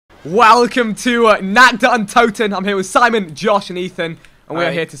Welcome to NACHT DER UNTOTEN. I'm here with Simon, Josh, and Ethan, and we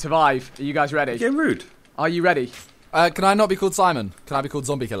are here to survive. Are you guys ready? You're getting rude. Are you ready? Can I not be called Simon? Can I be called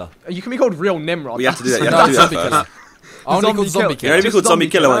Zombie Killer? You can be called Real Nimrod. We have to do that. You have to do that Zombie first. Killer. I want to be called Zombie You're Killer. only called Zombie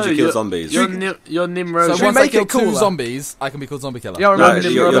Killer once you kill you're- zombies. You're Nimrod. So once I make kill it two cooler? zombies, I can be called Zombie Killer. Yeah, remember No,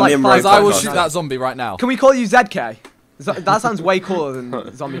 Nimrod, you're like Nimrod. five Because I will times. shoot that zombie right now. Can we call you ZK? That sounds way cooler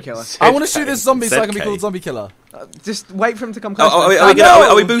than Zombie Killer. I want to shoot this zombie so I can be ZK. called Zombie Killer. Just wait for him to come close.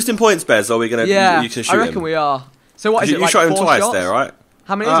 Are we boosting points, Bez, or are we gonna? Yeah, you can shoot I reckon him? we are. So what is it? You Like shot him 4 twice shots? there, right?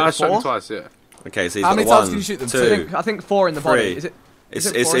 How many I is it? shot him 4? twice, yeah. Okay, so he's How got many one, times can you shoot them? two. I think 4 in the body. Three. Is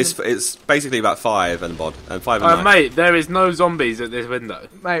it? It's basically about 5 and bod and 5 and 9. Mate, there is no zombies at this window.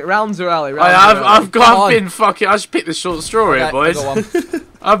 Mate, rounds are early. I've been fucking. I just picked the short straw here, Okay, boys. I got one.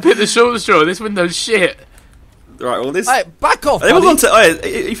 I've picked the short straw. This window's shit. Right, well this. Hey, back off, They've all buddy. gone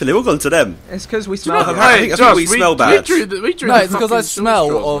to. Ethan, they've all gone to them. It's because we smell. know, them. I think we smell bad. We drew No, the it's because fucking I short smell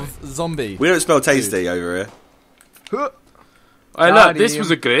straws, of zombie. We don't smell tasty over here. mate. Hey, look, this was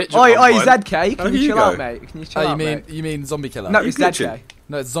a glitch. Oi, at one oi, point. ZK, How can do you you chill go? out, mate? Can you chill Oh, out, mate? you mean Zombie Killer? No, You it's glitching. ZK.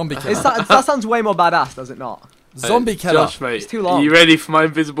 No, it's Zombie Killer. That sounds way more badass, does it not? Zombie Hey, Killer. Josh, mate. It's too long. Are you ready for my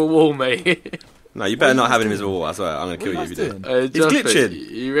invisible wall, mate? No, you better not have an invisible wall. I swear, I'm gonna kill you if you do. Josh, mate, glitching.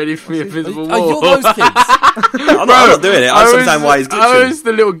 you ready for my invisible Are wall? you those kids? I'm not doing it. I understand why he's I glitching. was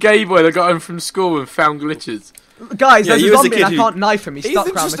the little gay boy that got home from school and found glitches. Guys, Yeah, there's a you as a zombie kid and I who- can't knife him. He's He's stuck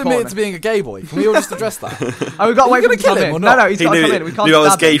around the just corner. admitted to being a gay boy. Can we all just address that? Oh, we've got to wait Are you for him to gonna come kill him in. or No, not? he's He got to knew come it. in. We can't Knew I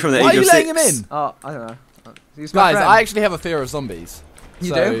was stab gay him. from the Why age are you of letting him 6. in? Oh, I don't know. He's my Guys, friend. I actually have a fear of zombies. You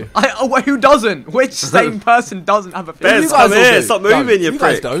so- do? Who doesn't? Which sane person doesn't have a fear? Bez, You come guys all here. do. Stop Don't. moving, you You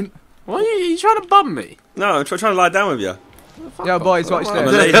guys prick. don't. Why are you trying to bum me? No, I'm trying to lie down with you. Yo, boys, watch I'm this.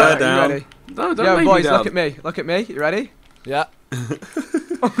 gonna lay her You down. ready? No, don't Yo, lay boys, me down. look at me. Look at me. You ready? Yeah.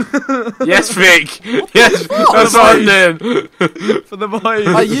 Yes, Vic. Yes, that's what I'm doing. For the boys.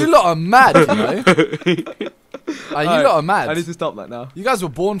 Are you lot are mad, you know? Are you lot are mad? I need to stop that now. You guys were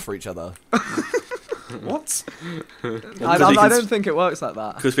born for each other. What? I don't think it works like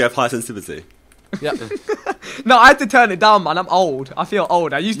that. Because we have high sensitivity. Yeah. No, I had to turn it down, man. I'm old. I feel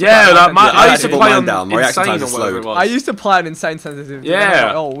old. I used to. Yeah, play like on my, sensitivity. I used to Put play mine on down. My reaction insane times or are whatever it slowed. was. I used to play on insane sensitivity. Yeah. When I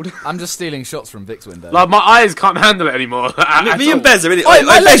got old. I'm just stealing shots from Vic's window. Like my eyes can't handle it anymore. Me and Bez are really. Oi, Wait,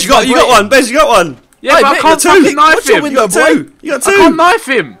 my Bez, legs you got vibrating. one. Bez, you got one. Yeah, Hey, but I Vic, can't you're too- fucking knife what's your him. window, You got boy? 2. You got I can't 2. knife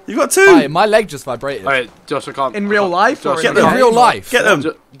him. You got Hey, 2. my leg just vibrated. Wait, Josh, I can't. In real life or Josh, Get in them. In real life. Get them.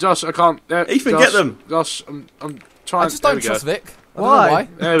 Josh, I can't. Ethan, Josh, get them. Josh, I'm trying. I just there don't we go. trust Vic. I don't Why? know why.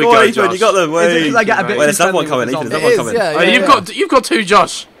 There we Go go, on, Ethan, Josh. you got them. Is it 'cause I get a bit Wait, there's another one too coming. friendly Ethan, with there's another one It is, coming. yeah, yeah. You've got 2,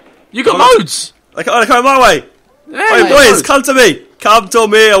 Josh. You got Come on. loads. They're coming my way. Hey, Hey, boys, come to me. Come to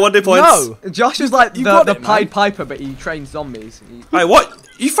me. I want the points. No. Josh is like You the got it, Pied man. Piper, but he trains zombies. Hey, what?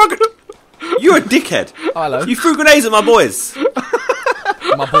 You fucking. You're a dickhead. Oh, hello. You threw grenades at my boys.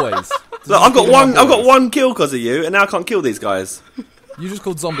 My boys. Look, I've got one kill because of you, and now I can't kill these guys. You just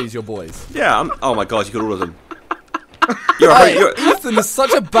called zombies your boys. Yeah. Oh my god, you killed all of them. You're, Hey, you're Ethan is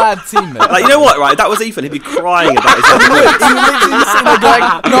such a bad teammate. like, you know what? Right, that was Ethan. He'd be crying about his own He points. was literally sitting there going,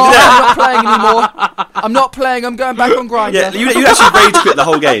 no, I'm not playing anymore. I'm not playing, I'm going back on Grindr. Yeah, you'd actually rage quit the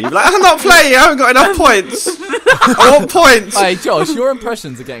whole game. You'd be like, I'm not playing. I haven't got enough points. I want points. Hey, Josh, your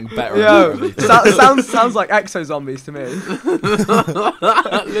impressions are getting better and Yo, better. every time. sounds like exo zombies to me.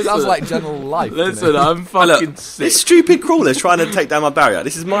 Sounds like general life. to me. Listen, I'm Hey, look, fucking sick. this stupid crawler's trying to take down my barrier.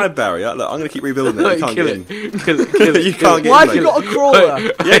 This is my barrier. Look, I'm going to keep rebuilding it. You can't Kill get it. in. Kill it. Kill it. You can't get Why in, have you mate. got a crawler?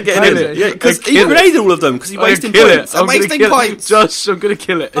 You ain't getting in. Really? Yeah, because he Kill it. grenaded all of them because he's I'm gonna wasting kill points. it. I'm gonna wasting kill it. points. Josh, I'm gonna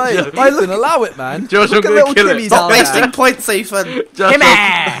kill it. Hey, Ethan, allow it, man. Josh, I'm Look at gonna little kill Timmy it. down Stop there. wasting points, Ethan. Josh, Come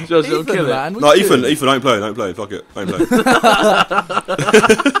I'm- Josh, I'm Ethan, kill it. man. No, what you Ethan, doing? don't play. Fuck it. Don't play.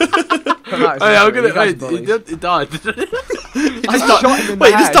 Hey, I'm gonna. Wait, bullies. he died. I shot him in the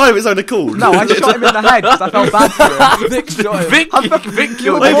Wait, head. this died of its own accord. No, I shot him in the head because I felt bad for him. Vic shot him. Vic You're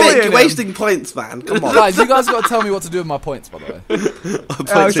killed Wait, him. bullying Vic, you're him. wasting points, man. Come on. Guys, you guys got to tell me what to do with my points, by the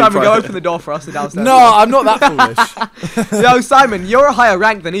way. Simon, go open the door for us. They're downstairs. No, I'm not that foolish. Yo, Simon, you're a higher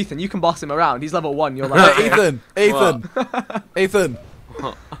rank than Ethan. You can boss him around. He's level 1. You're like. Ethan,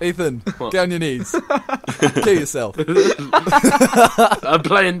 Ethan, get on your knees. Kill yourself. I'm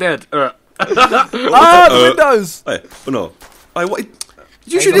playing dead. Ah, the windows. Hey, but no. Hey, what? Did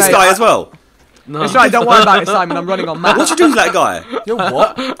you Hey, shoot this mate, guy as well? No. It's right, don't worry about it, Simon. I'm running on map. What'd you do to that guy? Yo,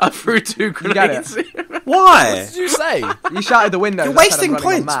 what? I threw 2 grenades. Why? What did you say? You shattered the window. You're wasting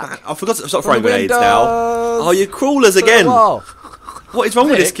points, man. I forgot to stop throwing grenades now. Oh, you're crawlers again. Oh, What is wrong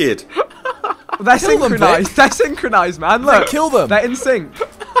with this Vic. kid? They're Kill them, synchronized. They're synchronized, man. Look. kill them. They're in sync.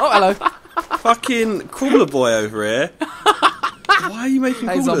 Oh, hello. Fucking crawler boy over here. Why are you making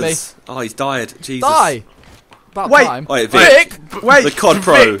Hey, crawlers? Oh, he's died. Jesus. Die. About Wait. time. Wait, Vic. Vic. Wait, The COD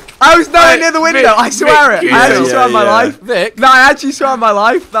Pro. I was nowhere near the Vic, window. I swear Vic, it. I actually yeah, swear on my yeah. life. Vic. No, I actually swear on my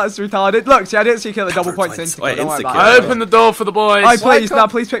life. That's retarded. Look, see, I didn't see you kill the double points points. insta-kill. Wait, Don't worry about insta-kill. I it. opened the door for the boys. Oh, please, Why now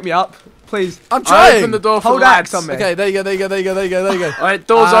can't- please pick me up. Please. I'm I trying. opened the door for Hold the X lads. on me. Okay, there you go, there you go, there you go, there you go, there you go. Alright,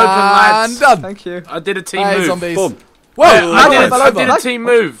 doors open, lads. And done. Thank you. I did a team Hey, move. zombies. Boom. Whoa, I another one fell did over. a team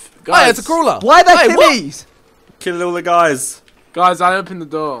move. Hey, Guys, it's a crawler. Why are there Hey, what? killies? Killing all the guys. guys, I opened the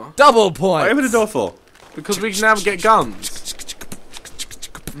door. Double point. What open the door for? Because we can now get guns.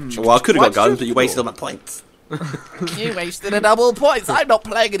 Well, I could have Why got guns, did but you wasted all my points. You wasted a double points. I'm not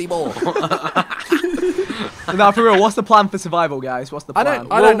playing anymore. No, for real, what's the plan for survival, guys? What's the I plan?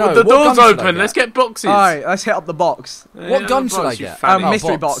 don't- I know. The What door's gun should I open. get? Let's get boxes. Alright, let's hit up the box. What gun should I get? Oh,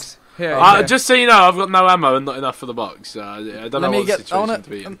 Mystery box. box. Here, Uh, here. just so you know, I've got no ammo and not enough for the box. I don't know Let me what the get. I situation wanna. to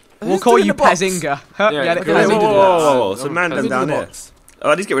be in. We'll who's call doing you the box? Pezinga. Huh? Yeah, Get it? go Let on. me Whoa, do whoa, that. whoa, whoa. Let Some me man do them Let me do down the here. box. Oh,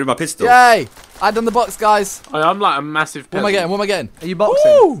 I need to get rid of my pistol. Yay! I done the box, guys. I'm like a massive What am I peasant. getting? What am I getting? Are you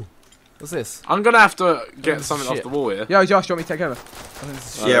boxing? Woo! What's this? I'm gonna have to get Oh, something shit. off the wall here. Yo, Josh, do you want me to take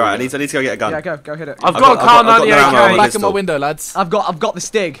over? Yeah, right. I need to go get a gun. Yeah, go hit it. I've I've got a got- car I've got no 98 ammo on Back my in my pistol. window, lads. I've got the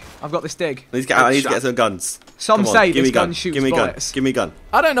stig. I've got the stig. I need to get some guns. Some Come on, say give this me a gun. gun shoots Give me a gun. bullets. Give me a gun.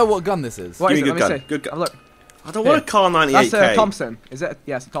 I don't know what gun this is. What Give is me it? a good Let me gun. see. Good gun. Oh, look. I don't want a car That's 98k. Thompson. Is it?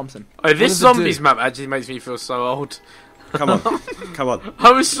 Yeah, it's a Thompson. Oh, this does it zombies do? map actually makes me feel so old. Come on. Come on.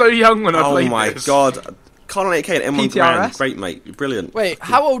 I was so young when I Oh played my this. god. Car 98k and M1 grand. PTRS? Great, mate. You're brilliant. Wait,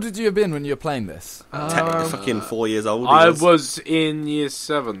 how old did you have been when you were playing this? Fucking 4 years old. he I was in year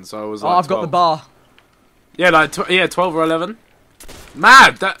 7, so I was Oh, like I've got the 12. bar. Yeah, like 12 or 11.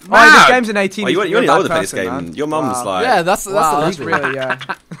 Mad, that Oh, this mad. game's an 18. Oh, you're a only bad older to play this person, game. man. Your mum's Wow. like. Yeah, that's Wow, that's illegal. really, yeah.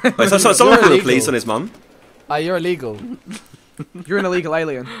 Wait, someone called the illegal. police on his mum. You're illegal. You're an illegal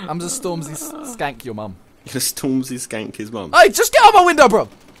alien. I'm just Stormzy skank your mum. You're gonna Stormzy skank his mum. Hey, just get out my window, bro.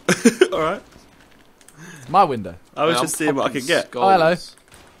 Alright. It's my window. I was Yeah, just I'm seeing what I popping could get. Oh, hello. skulls.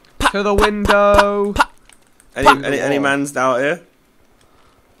 To the window. Any man's out here?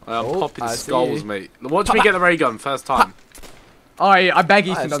 I'm Oh, popping I see skulls, you. mate. Watch me get the ray gun first time. I beg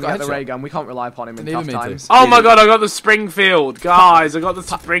I Ethan just doesn't got get the headshot. ray gun. We can't rely upon him in Neither tough me too. times. Oh my god, I got the Springfield. Guys, I got the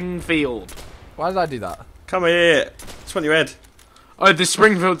Springfield. Why did I do that? Come here. It's on your head. Oh, the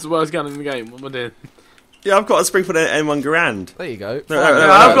Springfield's the worst gun in the game. What am I doing? Yeah, I've got a Springfield M1 grand. There you go. No, Fine. no, Yeah,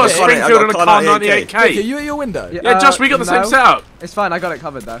 no, I've got no, a no, Springfield I've and a got car 98K. Vic, are 98K. you at your window? Yeah, Josh, we got the same no. setup. It's fine. I got it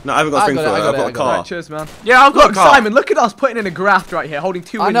covered though. No, I haven't got a I got it, Springfield. I got I've it, got I a got car. Right, cheers, man. Yeah, I've got Look, a car. Simon, look at us putting in a graft right here, holding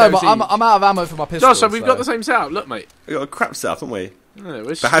two I windows know, but each. I'm out of ammo for my pistol. Josh, so we've so- got the same setup. Look, mate. We got a crap setup, haven't we? Yeah, we're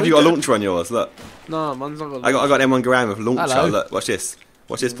But have you got a sweet. launcher on yours? Look, No, mine's not got a I got an M1 grand with a launcher. Hello. Look, watch this.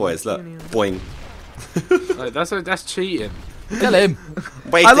 Watch this, boys. Look, boing. Like, that's cheating. Kill him.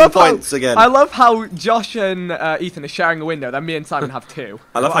 Wasting points again. I love how Josh and Ethan are sharing a window. Then me and Simon have two.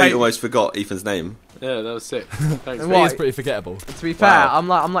 I love how you almost forgot Ethan's name. Yeah, that was sick. Thanks, And It mate. what? is pretty forgettable. To be fair, Wow. I'm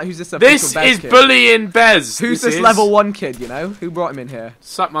like, who's this? This official Bez is kid? bullying Bez. Who's this is. level 1 kid? You know, who brought him in here?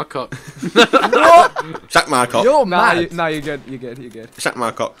 Suck my cock. Shaq my cock. You're Nah, mad. you're good. You're good. You're good. Shaq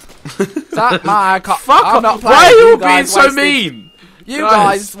my cock. That my cock. Fuck I'm not off. playing. Why are you all being guys so wasted- mean? You Guys.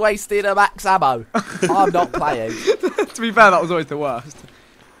 guys wasted a max ammo. I'm not playing. To be fair, that was always the worst.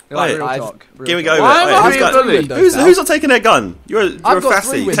 Like, Wait, real I've- talk. real Give me talk. go. Why am I Who's being got- bullied? windows now. Who's not taking their gun? You're a I've got three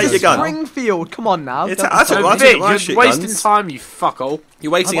fassy. windows Take your gun. now. Springfield, come on now. Yeah, Don't- I took So one. I Vic, took my you're shit wasting guns. time, you fuckhole.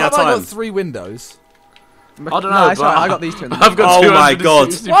 You're wasting Why our have I got time. 3 windows? I don't know, No, it's but alright, I got these two. in the I've got Oh my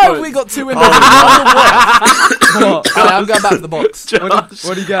 260 Why have points. we got 2 windows? What? Alright, I'm going back for the box.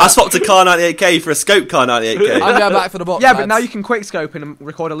 What do you get? I swapped a car 98k for a scope car 98k. I'm going back for the box. Yeah, but lads. now you can quick scope and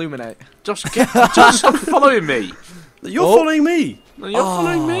record Illuminate. Josh, stop following me. You're Oh. following me. No, you're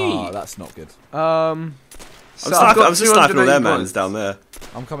following me. Oh, that's not good. So- I'm got just sniping all their 280 mans points. down there.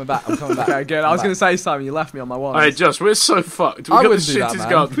 I'm coming back. I'm coming back. Okay, good. I was I'm going to say, Simon, you left me on my one. Hey, Josh, we're so fucked. We I got the wouldn't do that, shittest man.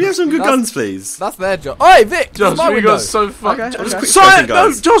 gun. Can we have some good That's- guns, please? That's their job. Oi, Vic! Josh, Josh, my we window. got so fucked. Okay, Just okay. quick Sorry, scoping, no,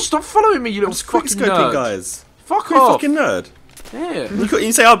 guys. Josh, stop following me, you little Just quick fucking scoping, nerd. guys. Fuck You're a off. fucking nerd. Yeah.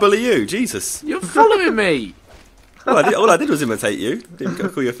 You say I'll bully you, Jesus. You're following me. All I did was imitate you. Didn't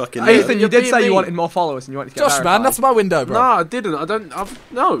call you a fucking Hey, nerd. Ethan, you You're did being say you mean. wanted more followers and you wanted to get Josh, man, verified. that's my window, bro. No, I didn't. I don't.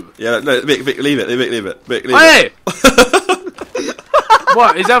 No. Yeah, no, Vic, leave it. Leave it. Hey!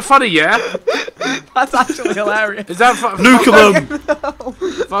 What? Is that funny, yeah? That's actually hilarious. Is that funny? Nuke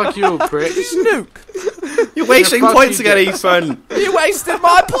 'em. Fuck you, prick. Snook, You're wasting fuck points you, again, Ethan. you wasted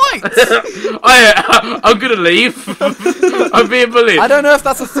my points. I'm gonna leave. I'm being bullied. I don't know if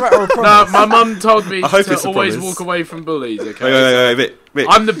that's a threat or a No, promise. my mum told me I hope to it's a always promise. walk away from bullies, okay? Wait, Vic.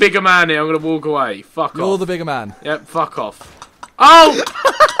 I'm the bigger man here, I'm gonna walk away. Fuck You're off. the bigger man. Yep, fuck off. Oh!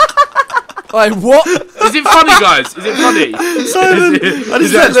 Wait, what? Is it funny, guys? Is it funny? Simon, I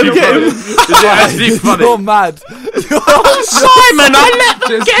just let them get him. Is it actually funny? You're mad. Simon, I let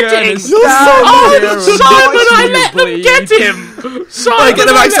them get him! Simon, I let them get him! Simon, Get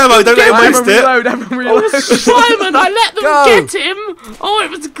the max ammo, don't let him waste it. Simon, I let them get him! Oh, it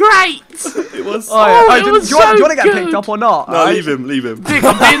was great! It was. Do you want to get picked up or not? No, leave him. Dick,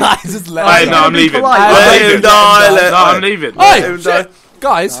 I'm Just no, let I'm leaving. Let him die. No, I'm leaving. Hey, shit.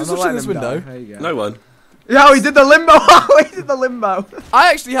 Guys, who's watching this window? No one. Yeah, he did the limbo. He did the limbo.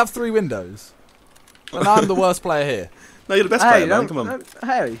 I actually have 3 windows. And I'm the worst player here. No, you're the best player, man. Come on.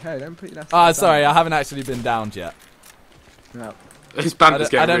 Hey, don't put your Sorry, I haven't actually been downed yet. No. His banter's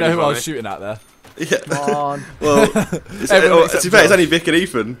I getting don't know really who I funny. was shooting at there. Yeah. Come on. Well, to be fair, it's only Vic and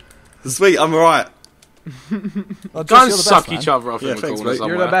Ethan. Sweet, I'm alright. Well, Josh, Go and you're the suck best, each man. other off Yeah, in the thanks, corner mate.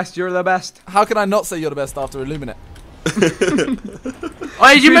 somewhere. You're the best. You're the best. How can I not say you're the best after Illuminate? Oh,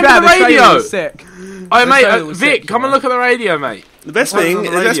 you remember the radio? Sick. Oh, mate, trailer was Vic, sick, come and man. look at the radio, mate. The best What's thing, on the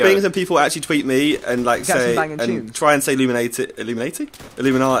the best radio? thing is when people actually tweet me and like Get some say banging and tunes. try and say Illuminati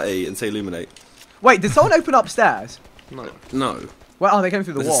and say Illuminate. Wait, did someone open upstairs? No, Well, oh, they came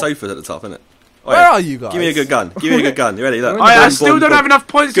through the there's wall. sofas at the top, isn't it? Where are you guys? Give me a good gun. Give me a good gun. You ready? Look. I still don't have enough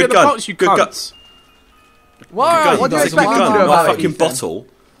points to Good get the gun. box, you Good gun. cunts. Why are you What do you guys? expect me to Why- do My about it, fucking Ethan? bottle.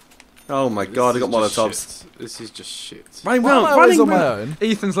 Oh my god, I got This is just molotovs. shit. This is just shit. Running Why am I round, always running on my round. own?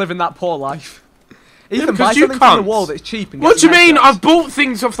 Ethan's living that poor life. Ethan, because buy you something from the cunts. wall that's cheap. And What get do you some mean? headshots. I've bought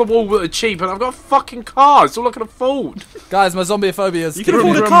things off the wall that are cheap, and I've got a fucking car. It's all I can afford. Guys, my zombie-phobia is You can killing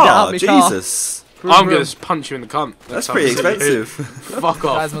afford me. a Vroom, get out car. my car. Jesus, I'm going to punch you in the cunt. that's pretty expensive. Fuck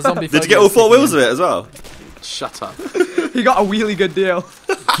off. Guys, my zombie Did you get all 4 wheels of it as well? Shut up. He got a really good deal.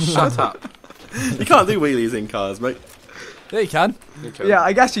 Shut up. You can't do wheelies in cars, mate. Yeah, you can. Okay. Yeah,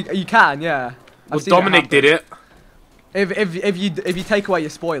 I guess you can. Yeah. Well, Dominic did it. If you take away your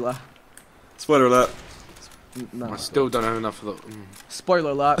spoiler. Spoiler alert. No. I still don't have enough of the. Spoiler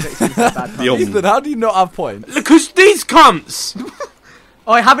alert. Vixen's a bad The cunt. Ethan, how do you not have points? Because these cunts!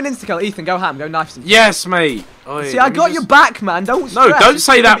 Oh, I have an insta-kill. Ethan, go ham. Go knife some. Yes, mate. See, I got your back, man. Don't stress. No, don't It's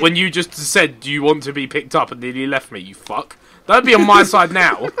say gonna that be- when you just said, do you want to be picked up, and nearly left me, you fuck. Don't be on my side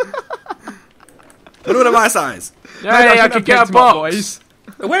now. What about my size? Maybe I Yeah, I shouldn't could have get picked a him up, box. boys.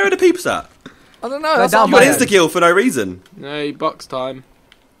 Where are the peeps at? I don't know. They're That's down You not got my my insta kill for no reason. Hey, box time.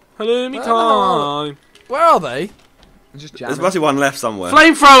 Hello, me Where the hell- time. Where are they? Just There's jamming. must be one left somewhere.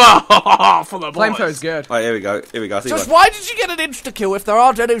 Flamethrower! For the boys. Flamethrower's good. Right, here we go. Here we go. I see Just one. why did you get an insta-kill if there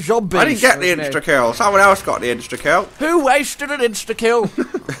aren't any zombies? I didn't get the That was me. insta kill. Someone else got the insta kill. Who wasted an insta-kill?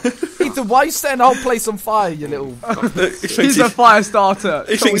 Ethan, why are you setting the whole place on fire, you little... He's a fire starter.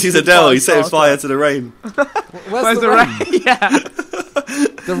 He thinks he's Adele. He sets fire to the rain. Where's the rain? Yeah.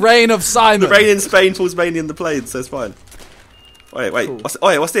 The rain of Simon. The rain in Spain falls mainly in the plains, so it's fine. Wait. Cool.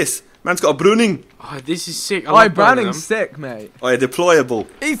 What's this? Man's got a Bruning. Oh, this is sick. I Oi, like burning Browning's sick, mate. Deployable.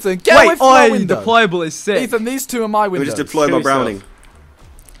 Ethan, get away Wait, from my oi, window. deployable is sick. Ethan, these two are my We windows. just deploy Kill my yourself. Browning.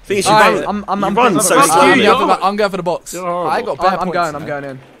 Thing is, you Alright, run, I'm you run so Fuck slow. you, I'm, you're- I'm going for the box. You're horrible. I got bare I'm points. going. you I'm know. going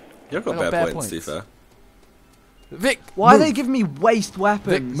in. You've got I got bare bare points, to be points. fair. Vic, Why are move. they giving me waste weapons?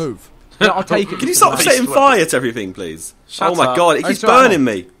 Vic, move. No, I'll take it. Can you stop Waste setting weapon. fire to everything, please? Shut Oh my up. god, it I keeps tried. burning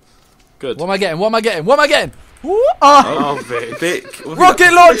me. Good. What am I getting? What am I getting? What am I getting? Oh, Oh, Vic. Vic, what have you Rocket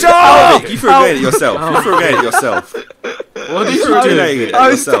done? launcher! Oh, Vic, you threw a grenade at yourself. You threw a grenade at yourself. What did You you threw a do? grenade I at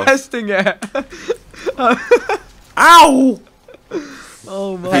was yourself. testing it. Ow!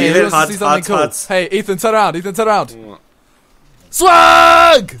 Oh my. Hey, Heal who it, wants to see Huds, something Huds, cool? Huds. Hey, Ethan, turn around. Ethan, turn around. What?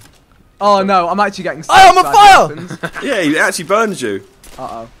 Swag! Oh no, I'm actually getting. I am on fire. Yeah, it actually burns you.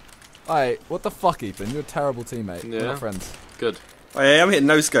 Uh oh. Hey, what the fuck, Ethan? You're a terrible teammate. We're Yeah. not friends. Good. Oh, yeah, I'm hitting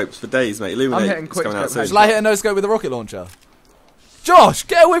no scopes for days, mate. Illuminate. I'm hitting It's quick coming out scope, soon. Shall I hit a no-scope with a rocket launcher? Josh,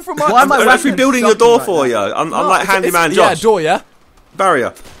 get away from my... Why am I I'm actually weapons building the sucking door right for now? you. I'm No, like it's- handyman Yeah, Josh. door, yeah?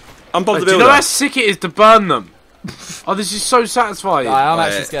 Barrier. I'm Bob the Do you Builder. know how sick it is to burn them? Oh, this is so satisfying. I'm Oh,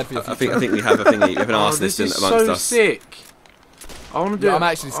 actually yeah. scared for your I future. think we have a thingy. We have an Oh, arsenist this in is amongst so us. sick. I want to do Yeah, it. I'm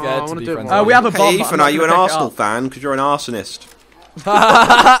actually scared I to wanna be do it friends more. with We have a bomb. Hey, but Ethan, I'm are not you an gonna pick it Arsenal up. fan? Because you're an arsonist.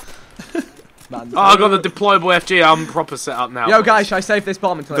 Man. Oh, I got the deployable FG. I'm proper set up now. Yo guys, should I save this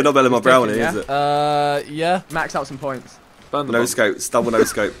bomb until But not better than my it's taken, brownie, yeah? is it? Yeah. Max out some points. Burn the No bomb. scopes. Double no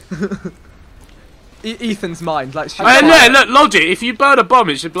scope. Ethan's mind. Let's shoot. And yeah, look, logic. If you burn a bomb,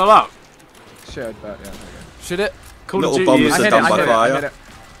 it should blow up. Should, but yeah. Should it? Call Little of Duty bombs is are I hit done it. by I hit it. fire. I hit it.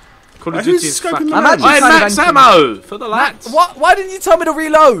 Call of Who's Duty is scoping fucking... the I'm lads? actually I kind of max enjoying ammo for the lads. What? Why didn't you tell me to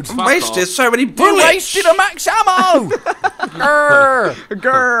reload? I wasted so many You bullets. wasted a max ammo. Grr.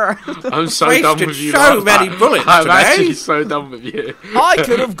 Grr. I'm so Wasted done with you. so lot. many bullets I'm today. actually so done with you. I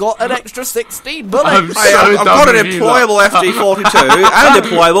could have got an extra 16 bullets. I'm so I've done got an with you, employable FD42 and a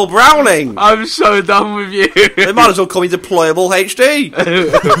deployable Browning. I'm so done with you. They might as well call me deployable HD.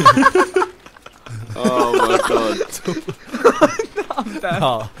 Oh my god.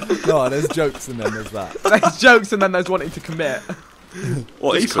 Oh, no, there's jokes and then there's that. There's jokes and then there's wanting to commit.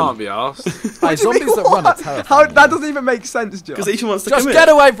 What, You Ethan? can't be arsed. Hey, zombies that run are terrifying. How that doesn't even make sense, Josh. Because Ethan wants to Just commit. get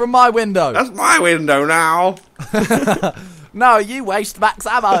away from my window. That's my window now. No, you waste max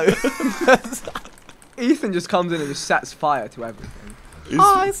ammo. Ethan just comes in and just sets fire to everything.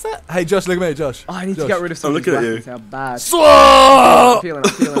 Hey, Josh, look at me, Josh. Oh, I need Josh. to get rid of some of looking these at you. weapons. How bad. Swah! I'm feeling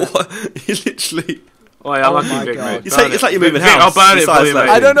it. What? You literally... Oh, yeah, Oh lucky my Vic, God. mate. It's like- it's like you're moving Vic, house. I'll burn it Besides for you, that.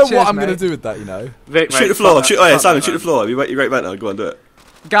 mate. I don't know Cheers, what I'm mate. going to do with that, you know. Vic, Shoot the mate, floor. fuck Shoot, that. oh yeah, Fuck Simon, that. shoot the floor. You're great right now. Go on, do it.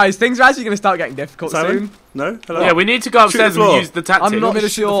 Guys, things are actually going to start getting difficult Simon? soon. No? Hello? Yeah, we need to go upstairs Shoot the and floor. use the tactic. I'm not me to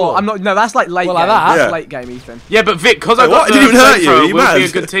shoot the sure. floor? I'm not. No, that's like late Well, game. like that? That's Yeah. late game, Ethan. Yeah, but Vic, because I Wait, got what? the It didn't even hurt you, flamethrower, you we'll mad? be a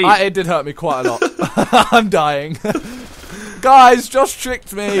good team. It did hurt me quite a lot. I'm dying. Guys, Josh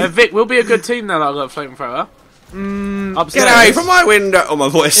tricked me. Vic, we'll be a good team now that I've got a flamethrower. Upstairs. Get away from my window. Oh, my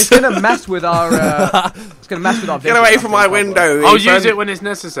It's voice. gonna mess with our. It's gonna mess with our. Get away from my window, I'll Ethan. use it when it's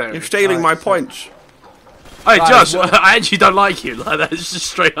necessary. You're stealing my Alright, so- points. Hey, Right, Josh, what- I actually don't like you. Like that's just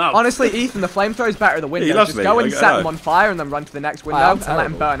straight up. Honestly, Ethan, the flamethrower is better than the window. loves Just me, go I and get set that. them on fire and then run to the next window I'm and let them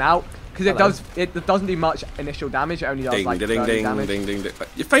terrible. burn out. Because Hello. it doesn't do much initial damage. It only does Ding, like ding, burning ding, damage. ding, ding, ding.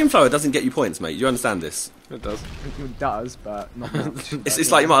 Your flamethrower doesn't get you points, mate. You understand this? It does. It does, but not much.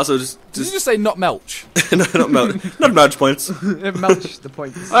 It's like you might as well Did you just just say not melch? no, not merge points. It melts the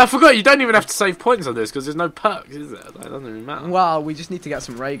points. I forgot you don't even have to save points on this because there's no perks, is there? Like, it doesn't even matter. Well, we just need to get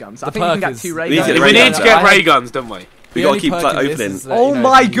some ray guns. I The think we can perk get is- 2 ray We need to guns. get we ray need guns to out. get I ray have- guns, don't we? We The gotta only keep perk like in this opening. is that, Oh you know,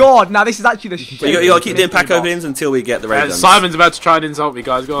 my you- god! Now this is actually the shit. You gotta keep doing pack Mystery openings until we get the ray guns. Simon's about to try and insult me,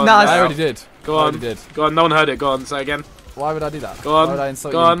 guys. Go on. Nah, I already did. Go I on. already did. Go on. No one heard it. Go on. Say again. Why would I do that? Go on. Why would I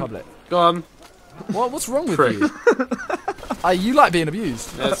insult Go you on. in public? Go on. What's wrong with Prick. you? You like being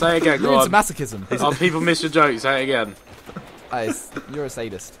abused. Yeah, say again. You're Go into on. masochism. Oh, people miss your joke. Say it again. You're a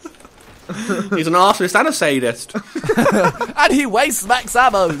sadist. He's an artist and a sadist. And he wastes max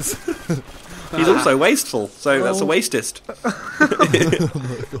ammos. He's also wasteful, so that's a wastist.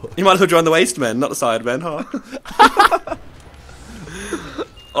 You might as well join the waste men, not the side men, huh?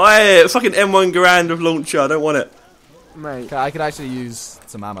 Oh, fucking M1 Garand of launcher. I don't want it. Mate. Okay, I could actually use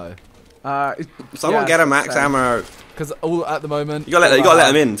some ammo. Someone Yeah, get a max same. ammo. Because all at the moment... You gotta let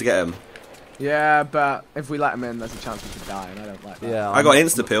him in to get him. Yeah, but if we let him in, there's a chance we could die, and I don't like that. Yeah. I got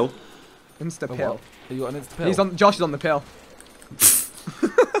insta pill. Insta A pill. what? You got an insta pill? He's on. Josh is on the pill.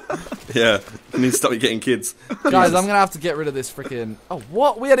 Yeah, you need to stop me getting kids. Guys, I'm going to have to get rid of this freaking... Oh,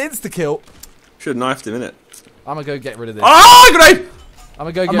 what? We had insta-kill. Should have knifed him, innit? I'm going to go get rid of this. Oh, grenade! I'm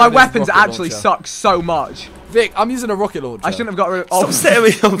going to go get And my rid of this weapons rocket actually launcher. suck so much. Vic, I'm using a rocket launcher. I shouldn't have got rid of. Stop Oh, setting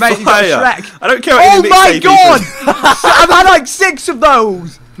me on mate, you got fire. Shrek. I don't care what Oh any my mixtape god! Ethan. I've had like 6 of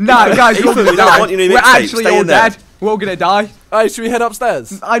those. No, guys, we're all Ethan, gonna we don't die. want you to We're mixtape. actually Stay all in there. dead. We're all gonna die. Hey, should we head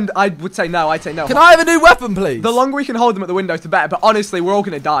upstairs? I would say no. I'd say no. Can I have a new weapon, please? The longer we can hold them at the windows, the better. But honestly, we're all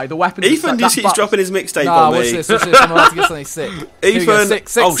gonna die. The weapons. Ethan just keeps dropping his mixtape Nah, on watch me. this, watch this. I'm about to get something sick. Here we go. Ethan, Sick,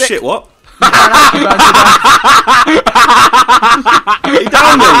 sick, oh sick. shit, what? Oh He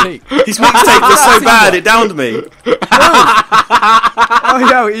downed me. His mixtape was so bad it downed me.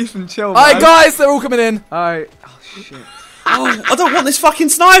 yo, Ethan, chill. Alright, man. guys, they're all coming in. Alright. Oh shit. Oh, I don't want this fucking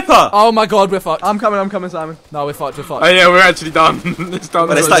sniper. Oh my god, we're fucked. I'm coming, Simon. No, we're fucked, we're fucked. Oh yeah, we're actually done. It's done.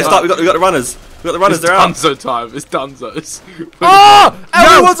 Well, it's like, we got the runners. We got the runners. It's They're out. Dunzo time. It's Dunzos. Oh!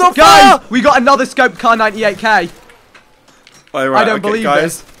 Everyone's Yo, on fire! guys, we got another scope car 98k. Oh, right, I don't okay, believe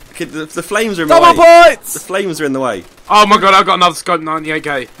guys. Okay, the flames are in the Double way. The points! flames are in the way. Oh my god, I've got another scope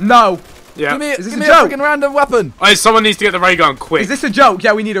 98k. No. Yeah. Give this me a a joke? freaking random weapon. Hey, someone needs to get the ray gun quick. Is this a joke?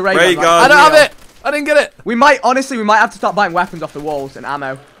 Yeah, we need a ray Ray gun. gun. I don't have Yeah. it. I didn't get it. We might have to start buying weapons off the walls and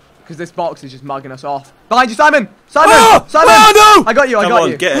ammo. Because this box is just mugging us off. Behind you, Simon! Simon! Oh! Simon! Oh, no! I got you, I Come got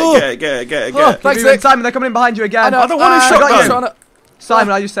on, you. get Oh. it. Oh, thanks, Keep moving, Vic. Simon, they're coming in behind you again. I don't want a I got shotgun. you. Trying to-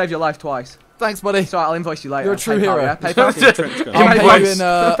 Simon, I just saved your life twice. Thanks, buddy. So I'll invoice you later. You're a true PayPal, hero. Yeah? PayPal. I'll pay you Invoice. in.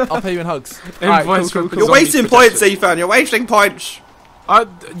 I'll pay you in hugs. Alright, Invoice cool, for You're zombie wasting protection. points, Ethan. You're wasting points.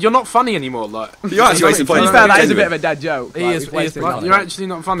 You're not funny anymore, like. You're actually wasting To be points. fair, that is a Genuine. bit of a dead joke. He Like, is- we've he is wasted funny. nothing. You're actually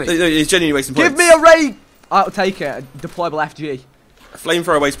not funny. He's genuinely wasting points. Give me a ray! I'll take it. A deployable FG.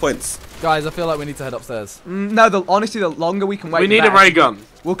 Flamethrower wastes points. Guys, I feel like we need to head upstairs. No, honestly, the longer we can wait, We need the a better. ray gun.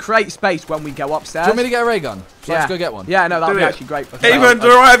 We'll create space when we go upstairs. Do you want me to get a ray gun? Shall I just go get one? Yeah, no, that'd Do be it. actually great. Ethan,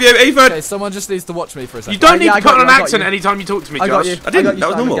 do alright of you, Ethan? Okay, someone just needs to watch me for a second. You don't need yeah, to I put got on an you, I got accent you. anytime you talk to me, I got Josh. you. I didn't, got you, that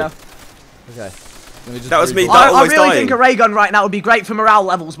was Simon, normal. go. Okay. Let me just That was me. reboot. That I always really dying. think a ray gun right now would be great for morale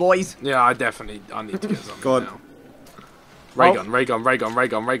levels, boys. Yeah, I need to get something Go on. now. Ray gun.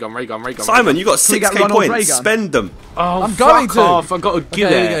 Simon, you got Can we get 6k Ronald's ray points. gun? Spend them. Oh, I'm going fuck to. off. I've got to give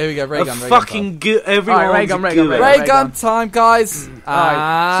Okay, it. here we go. Ray gun, ray gun fucking good. Everyone's Alright, ray gun, ray gun, give it. Ray Ray gun gun. time, guys.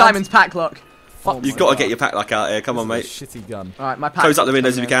 Alright, Simon's pack luck. Fuck You've got to get your pack luck out here. Come on, mate. Shitty gun. Alright, my pack. Close up the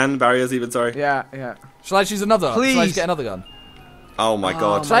windows if you can. Barriers, even. Sorry. Yeah, yeah. Shall I choose another? Please. Shall I just get another gun? Oh my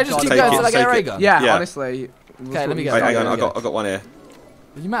god. Shall I just God. keep Take going it, until I get a take ray it. gun? Yeah, Yeah. honestly. Okay, let me get Wait, it. hang on. There I we go. got one here.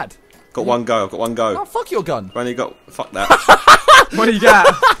 Are you mad? Got one go. I've got one Oh, go. fuck your gun. I've only got. Fuck that. What do you get?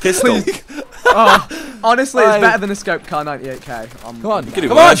 Pistol. Oh, honestly, it's Hey. better than a scope car 98k. Come on. Could have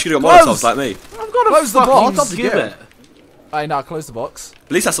Come on. got Molotovs Close. like me. I've got to Close the fucking box. give it. Alright, now close the box.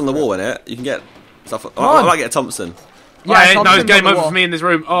 At least that's on the wall, innit? You can get stuff. I on. might get a Thompson. Yeah, Right, no, it's Thompson's game on the over wall. for me in this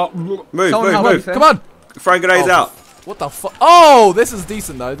room. Oh, Move, Someone help move. Ethan. Come on. Throwing grenades Oh, out. What the fuck? Oh, this is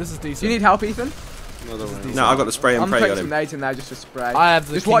decent though. This is Do decent. you need help, Ethan? No, I've got the spray and I'm pray putting on some him. nades in there just for spray. I have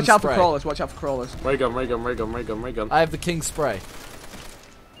the Just king watch out spray. for crawlers. Watch out for crawlers. ray gun. I have the king spray.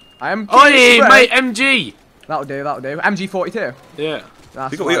 I am. Oi, spray. mate, MG. That'll do. That'll do. MG42. Yeah.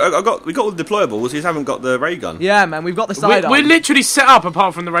 That's We got fine. we got all the deployables. We just haven't got the ray gun. Yeah, man, we've got the side We're on. literally set up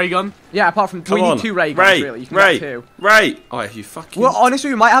apart from the ray gun. Yeah, apart from Come we on. need 2 ray guns. Really, you can Ray, get 2. Ray. Oh, you fucking. Well, honestly,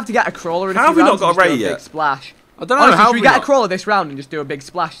 we might have to get a crawler in. How a have few we not rounds got and a just do ray a yet? Big splash. I don't know Honestly, how should we get a crawler this round and just do a big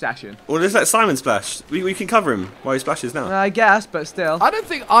splash session? Well, let's let Simon splash. We can cover him while he splashes now. I guess, but still. I don't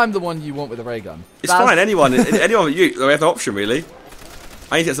think I'm the one you want with a ray gun. It's that's- fine. Anyone but you. We have the option really.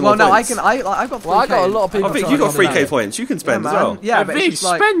 I need to get some Well, more no, points. I've got 3K. Well, I got a lot of people. I think trying you got to run 3k it. points. You can spend yeah, as well. man. Yeah, but Vic, it's just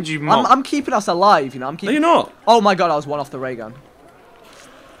like, spend, you mob. I'm keeping us alive, you know. I'm No, keeping. you're not. Oh my god, I was one off the ray gun.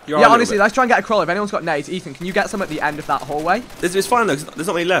 You are a Yeah, little honestly, bit. let's try and get a crawler. If anyone's got nades, Ethan, can you get some at the end of that hallway? It's fine though. 'Cause there's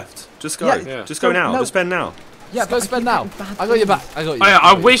not many left. Just go. Yeah. Just go now. No. Just spend now. Yeah, Go spend now. I got your back. I got you. Oh, yeah,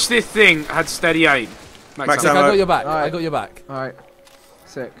 I wish this thing had steady aim. Max Nick, I ammo. got your back. Alright. I got your back. All right,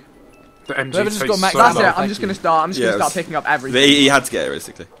 sick. The MG Whoever just takes got max so That's ammo. it. long. I'm just gonna start. I'm just gonna Yeah, start it's- picking up But everything. he had to get it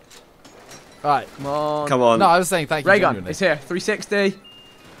realistically. Alright. Come on. Come on. No, I was saying thank you. Ray gun. genuinely. It's here. 360.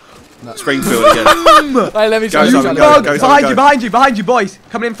 Springfield again. Hey, let me Go, show you. Simon, Charlie. go. Behind you, behind you, boys.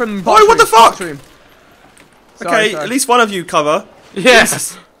 Coming in from box Oi, what room, the fuck? box room. Okay, Sorry. at least one of you cover.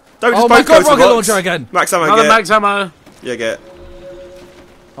 Yes. Don't just Oh my both go god, to the rocket box. launcher again. Max ammo, Another get. max ammo. Yeah, get.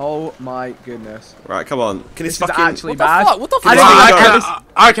 Oh my goodness. Right, come on. Can This this is fucking? actually What the bad. fuck? What the I fuck? didn't Right, think go.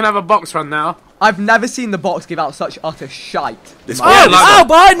 I can have a box run now. I've never seen the box give out such utter shite. This Oh, one. Yeah, this like- one. oh,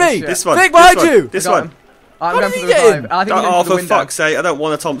 behind me! Shit. This one. Vic, this behind one, you! This Got one. him. I'm How going did for he the get revive. in? I think he Oh, went for the for window. fuck's sake! I don't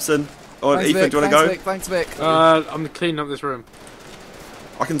want a Thompson. Or Thanks, Ethan, Vic. do you want Thanks, to go? Vic. Thanks, Vic. I'm cleaning up this room.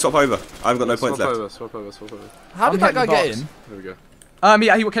 I can swap over. I've got no points Swap left. over, swap over, swap over. How I'm did that guy hitting the get box. in? There we go.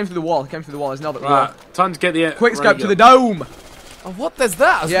 Yeah, he came through the wall. He came through the wall. There's another wall. Right, time to get the Quick ray scope to gun. the dome. Oh, what? There's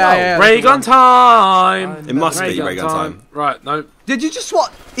that as Yeah, well. yeah. Ray gun time. It must be ray gun time. Right, no. Did you just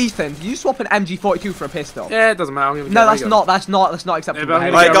swap, Ethan? Did you swap an MG42 for a pistol? Yeah, it doesn't matter. I'm gonna No, get a that's ray not. That's not acceptable. Yeah, but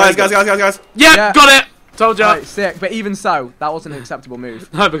I'm behaviour. gonna Right, get a ray gun. guys. Yeah, Yeah. got it. Told ya. Right, sick. But even so, that wasn't an acceptable move.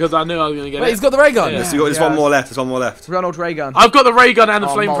 No, because I knew I was gonna get Wait, it. he's got the ray gun. Yeah. So there's Yeah. one more left. There's one more left. Ronald ray gun. I've got the ray gun and the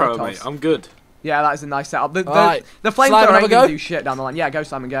Oh, flamethrower, Molotovs. mate. I'm good. Yeah, that is a nice setup. The Alright. flamethrower Simon, have a ain't gonna go? do shit down the line. Yeah, go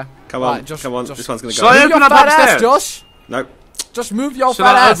Simon, go. Come on, Right, Josh- come on. Josh- This one's gonna Shall I go. Move open your up fat ass, upstairs? Josh. Nope. Just move your Shall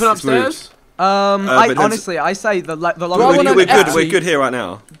fat I ass. open upstairs? but there's- Honestly, I say the longer I We're, want an we're good. FG. We're good here right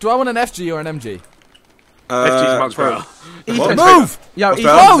now. Do I want an FG or an MG? FG's much better. Ethan, Move! Yo, What's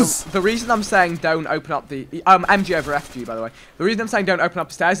Ethan, that? Close! the reason I'm saying don't open up the MG over FG, by the way. The reason I'm saying don't open up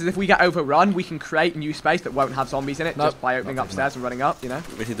the stairs is if we get overrun, we can create new space that won't have zombies in it Nope. just by opening upstairs and running up. You know.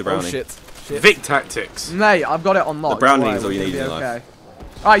 We need the Oh brownie. shit. Shit. Vic tactics. Mate, I've got it on lock. The brownie don't is all worry, you we're need in gonna be life.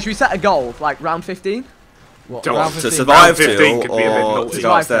 All right, should we set a goal like round 15? What, Don't round want To 15? survive Round 15 till could be a bit or naughty. to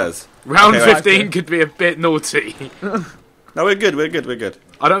go upstairs. Round Okay, right. 15 could be a bit naughty. No, we're good. We're good. We're good.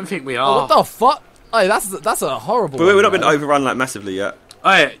 I don't think we Oh, are. what the fuck? Hey, that's a horrible. But we've one, not been man. overrun like massively yet.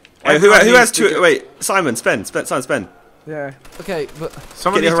 Hey, Wait, who everyone has needs to two? get- Wait, Simon, spend. Simon, spend. Yeah. Okay, but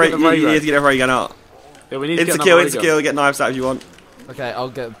Someone Get needs your to ray, get the ray you need gun. to get a ray gun out. Yeah, we need to get Insta-kill, another ray gun. insta-kill. Get knives out if you want. okay, I'll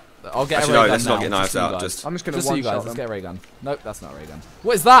get Actually, a ray no, gun let's not now, get knives for you out, guys. just- I'm just gonna Just so you one guys, shot let's them. get a ray gun. Nope, that's not a ray gun.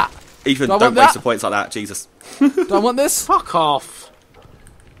 What is that? Ethan, Do I don't want waste that? the points like that. Jesus. Do I want this? Fuck off.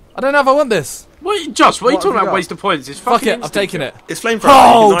 I don't know if I want this. What, Josh, what are you What have talking you about? got? Waste of points. It's Fuck fucking it, I'm instant taking kill. it. It's flamethrower.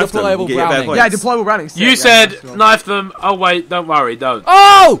 Oh, you can knife them, deployable you get your better Browning. Yeah, points. deployable Browning. You said knife them. Oh wait, don't worry, don't.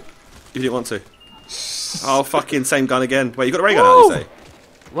 Oh! You didn't want to. Oh, fucking same gun again. Wait, you got a ray gun out, you say?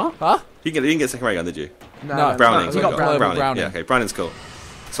 What? Huh? You didn't get a second ray gun, did you? No. Browning. We got Browning. Yeah, okay. Browning's cool.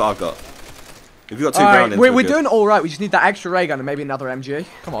 That's what I've got. If you've got two Alright, Brownings, we're doing alright. We just need that extra ray gun and maybe another MG.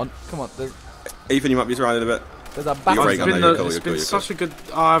 Come on. Ethan, you might be surrounded a bit. There's a Your ray back. gun, though, It's been such a good.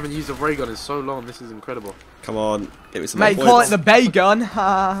 Oh, I haven't used a ray gun in so long. This is incredible. Come on. Get me some Mate, more call it points. the Bay gun.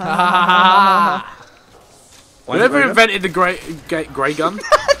 Why is it Whoever ray gun? invented the grey gun?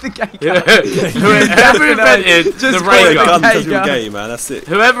 The gay gun. Whoever invented the Just ray Call it a gun. gun Hey, because you're gun. gay, man. That's it.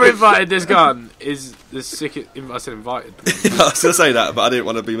 Whoever invited this gun is the sickest. I said invited. I was going to say that, but I didn't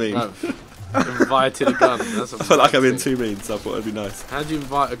want to be mean. No. Invited a gun. That's I felt like I'm being too mean, so I thought it'd be nice. How do you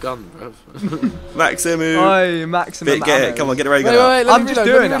invite a gun, bro? Maximu! Oi, maximum Get it. ammo. Come on, get a ray gun Wait, out. wait, let I'm me just reload,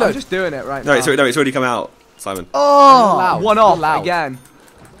 doing it. let me I'm reload. just doing it right No, now. it's already come out, Simon. Oh, Loud. one off Loud. again.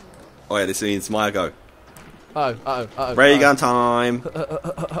 Oh yeah, this means my go. Uh-oh. Ray gun time. Hold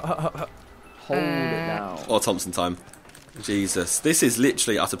it down. Or Thompson time. Jesus, this is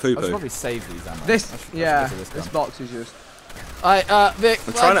literally utter poo I should poo. probably save these ammo. This, I should yeah, go for this gun. box is just. Alright, Vic.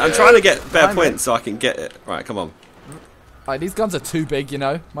 I'm trying to get better Fine, points so I can get it. Right, come on. Alright, these guns are too big, you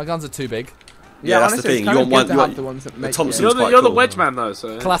know. My guns are too big. Yeah, that's the honestly, thing. It's kind You of want good to one- have the ones that make Thompson- it. It's quite You're the cool. wedge man though,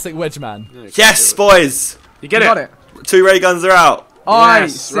 so. Classic wedge man. Yeah, Yes, boys! You get Got it. it. 2 ray guns are out. Alright,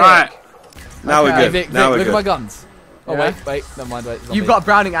 Yes, sick. right. Now Okay. we're Hey, good. Vic, Now look we're at my good. guns. Oh, Yeah. wait, never mind, wait. You've got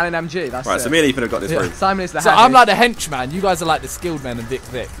Browning and an MG. That's Right, it. so me and Ethan have got this Yeah. room. Simon is the So heavy. I'm like the henchman. You guys are like the skilled men and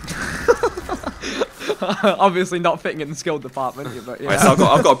Vic. Obviously not fitting in the skill department, but yeah. Right, so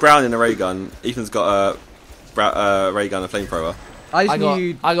I've got a Brown and a ray gun. Ethan's got a ray gun and a flamethrower. I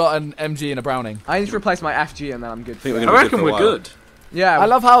got an MG and a Browning. I need to replace my FG and then I'm good. think we're I gonna be reckon for a we're while. good. Yeah. I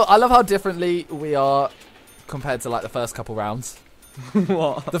love how differently we are compared to like the first couple rounds.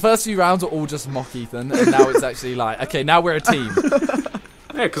 What? The first few rounds were all just mock Ethan, and now it's actually like, okay, now we're a team.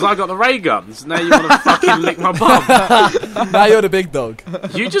 Yeah, because I got the ray guns. Now you want to fucking lick my bum. Now you're the big dog.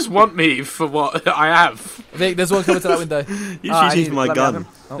 You just want me for what I have. Vic, there's one coming to that window. You I should use need- my let me have gun. him.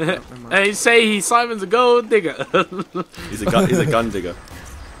 Oh, no, never mind. Hey, say Simon's a gold digger. He's a gun digger.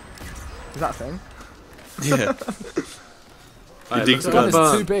 Is that a thing? Yeah. Hey, digs look Gun at is guns. that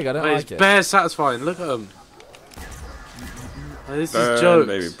burn. too big. I don't Mate, like it's it. bare satisfying. Look at him. This Burn, is jokes.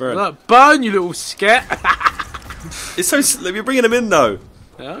 baby, burn. Look, burn, you little scat. It's so you're bringing him in though.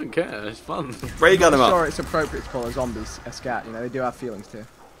 I don't care. It's fun. Ray gun I'm him sure up. it's appropriate to call a zombie a scat. You know, they do have feelings too.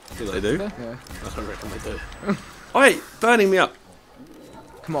 They do. Yeah. I reckon they do. Oh wait, burning me up.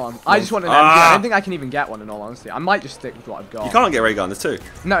 Come on. I just want an MG. Ah. I don't think I can even get one in all honesty. I might just stick with what I've got. You can't get a ray gun. There's 2.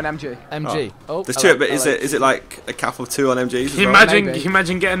 No, an MG. MG. Oh, There's I 2, like- but I is like- it like a cap of 2 on MGs? As Can you well? imagine? Maybe. Can you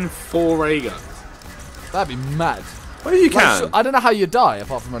imagine getting 4 ray guns? That'd be mad. Well, you Like, can. I don't know how you die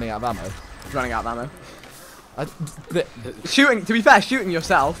apart from running out of ammo. Running out of ammo. Vic, Shooting. To be fair, shooting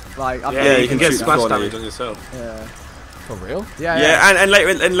yourself. Like. I've Yeah, been- you can get shoot splash before damage you- on yourself. Yeah. for real? Yeah. Yeah, and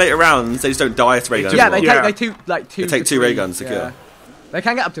later rounds they just don't die to ray guns. Yeah, they anymore. take two. They take to 2 ray three. guns to kill. Yeah. They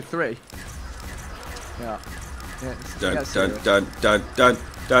can get up to 3. Yeah. Yeah. Dun Gets dun serious. dun dun dun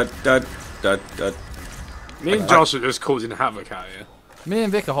dun dun dun dun. Me and Josh are just causing havoc out here. Me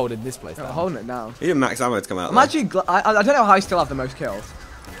and Vic are holding this place I'm down. holding it now. Even max ammo to come out. I'm though. actually. I don't know how I still have the most kills.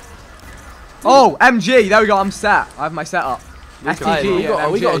 Oh, MG. There we go. I'm set. I have my setup. Hey,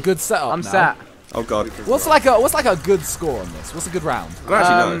 STG. we got a MG. good setup I'm now. set. Oh god. What's like a good score on this? What's a good round? I don't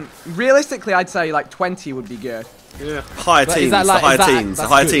actually know. Realistically, I'd say like 20 would be good. Yeah. Higher But is teens. that like- the higher is that- teens. The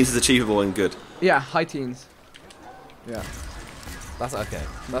that's higher good? teens is achievable and good. Yeah, high teens. Yeah. That's okay.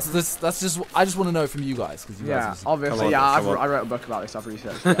 That's just. I just want to know from you guys because you Yeah, guys. obviously. Come on, Yeah, come on. I wrote a book about this. I've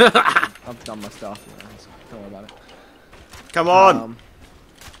researched it. I've done my stuff. You know, so don't worry about it. Come on. Um,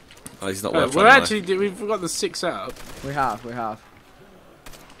 Oh, he's not worth We're trying, actually we've got the 6 setup. we have.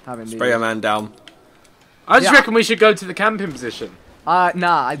 Have indeed. Spray a man down. I just Yeah. reckon we should go to the camping position. Nah,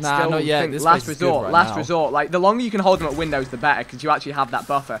 I'd Nah, still not yet. think This last place is good resort. right Last now. resort. Like the longer you can hold them at windows, the better, because you actually have that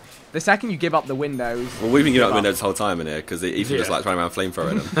buffer. The second you give up the windows, Well, we've been giving up Give up. windows the whole time in here because Ethan just Yeah. like running around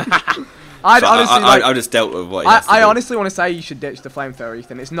flamethrowing them. I'd So honestly I just dealt with what he has to I do. honestly want to say you should ditch the flamethrower,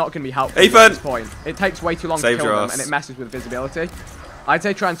 Ethan. It's not going to be helpful Ethan! at this point. It takes way too long Saved to kill your them, ass. and it messes with visibility. I'd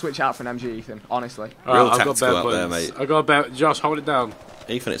say try and switch out for an MG, Ethan. Honestly. Real Alright, I've got tactical bad out there, points. mate. I got a bad. Josh, hold it down.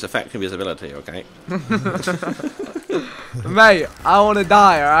 Ethan, it's affecting visibility, okay? Mate, I want to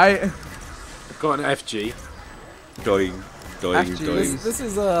die. All right. I've got an FG. Doing, Actually, doing. This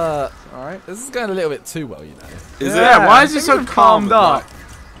is All right. this is going a little bit too well, you know. Is Yeah, it? Why is it things so have calm calmed up?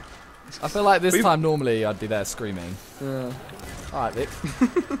 I feel like this We've- time normally I'd be there screaming. Yeah. All right, Vic.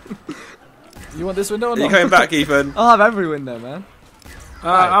 You want this window or Are you not? coming back, Ethan? I'll have every window, man.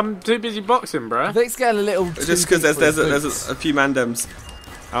 I'm too busy boxing, bruh. Vic's getting a little. Just because there's a few mandems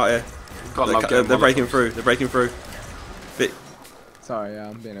out here. Gotta love getting They're breaking Molotovs. through. They're breaking through. Sorry, yeah,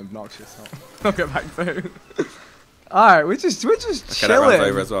 I'm being obnoxious. I'll get back through. Alright, we're just Okay, that runs chilling.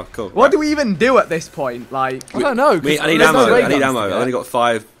 over as well. Cool. What do we even do at this point? Like, I don't know. I need there's ammo. no ray I need guns ammo. to I only get. got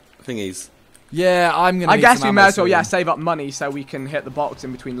 5 thingies. Yeah, I'm gonna. I need guess some we ammo may as well, soon. yeah, save up money so we can hit the box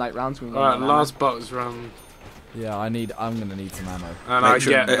in between late rounds. Alright, last box round. Yeah, I'm gonna need some ammo. And I Make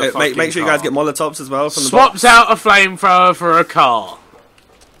sure, get the fucking make sure you guys car. get Molotovs as well from the Swaps box. out a flamethrower for a car.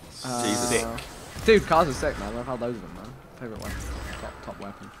 Jesus. Dude, cars are sick, man. I've had loads of them, man. Favorite weapon. Top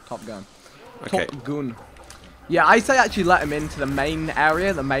weapon. Top gun. Okay. Top gun. Yeah, I say actually let them into the main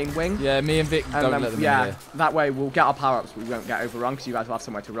area, the main wing. Yeah, me and Vic And don't then, let them in yeah, here. that way we'll get our power-ups, but we won't get overrun because you guys will have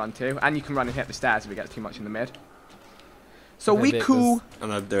somewhere to run to. And you can run and hit the stairs if it gets too much in the mid. So Okay, we Vic, cool. I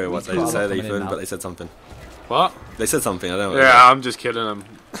don't know what they Cool. said, Coming in Ethan, now. but they said something. What? They said something. I don't know. Yeah, I'm just killing them.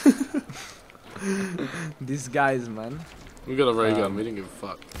 These guys, man. We got a ray gun. We didn't give a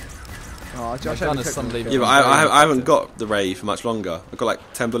fuck. Oh, Josh gun only is took some them. leaving. Yeah, but I haven't got the ray for much longer. I've got like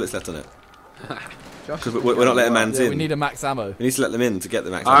 10 bullets left on it. Josh Because is we're not letting mans Yeah, in. we need a max ammo. We need to let them in to get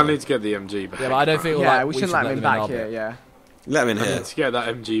the max I ammo. need to get the MG back. Yeah, but I don't think. Yeah, like, we shouldn't let them in our back here, bit. yeah. Let them in I here. need to get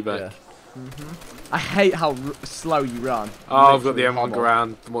that MG back. Yeah. I hate how slow you run. Oh, I've got the Literally M1 hobble.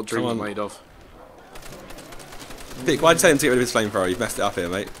 Garand. What dream Come is on. made of? Vic, why'd you tell him to get rid of his flamethrower? You've messed it up here,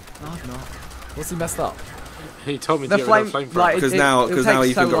 mate. No, I've not. What's he messed up? He told me The to get rid of flame- flamethrower. like, Because it- now it'll Ethan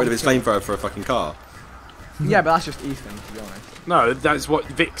take so got long rid of his to- flamethrower for a fucking car. Yeah, but that's just Ethan, to be honest. No, that's what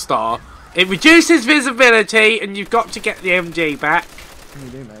Vic Star. It reduces visibility, and you've got to get the MG back.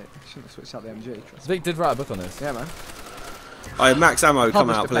 What do you do, mate? You shouldn't have switched out the MG. Trust me. Vic did write a book on this. Yeah, man. I have max ammo come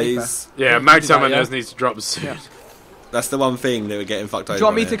Publish out, the paper. please. Yeah, you Max do that, Ammo yeah? needs to drop soon. Yeah. That's the one thing that we're getting fucked over. Do you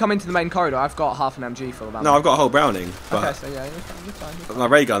want me on to here. come into the main corridor? I've got half an MG full of ammo. No, I've got a whole Browning. But Okay, so yeah, you're fine, you're fine. You're fine. my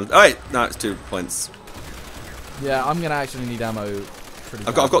ray gun. Oh wait, no, it's 2 points. Yeah, I'm gonna actually need ammo. Pretty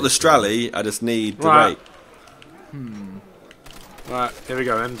I've got the badly. Strally. I just need the Right. ray. Right, here we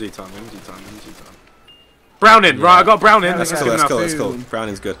go. MG time. MG time. MG time. Browning. Right, I got Browning. Yeah, That's okay. good That's enough. cool. That's cool. Boom.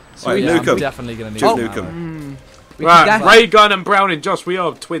 Browning's good. Sweet. Alright, Yeah, I'm nuke 'em. definitely gonna need Just some nuke 'em. ammo. We, Right, can def- ray gun and Browning. Josh, we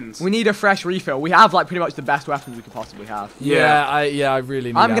are twins. we need a fresh refill. We have like pretty much the best weapons we could possibly have. Yeah, I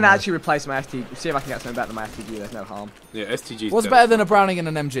really need I'm gonna ammo. actually replace my STG. See if I can get something better than my STG. There's no harm. Yeah, STG. What's better than a Browning and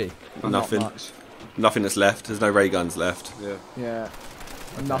an MG? Nothing. Not much. Nothing that's left. There's no ray guns left. Yeah. Yeah.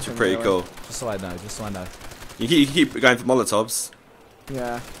 Which Nothing. are pretty really. cool. Just so I know. Just so I know. You keep going for Molotovs.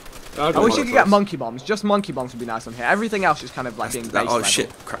 Yeah. I I wish you could get monkey bombs. Just monkey bombs would be nice on here. Everything else is kind of like being base Oh level.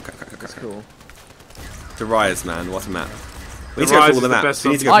 shit! Crap! That's Crap! cool. The Rise, man. What a map. The We need to go Rise through all is the the maps. best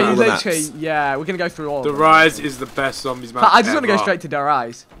We need to of go Oh, through you all the literally, maps. yeah, we're gonna go through all The of them. Rise is the best zombies map. But I just want to go ever. straight to Der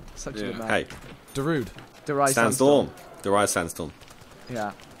Rise. Such a Yeah. good map. Hey, Darude. Der Rise Sandstorm. The Rise Sandstorm.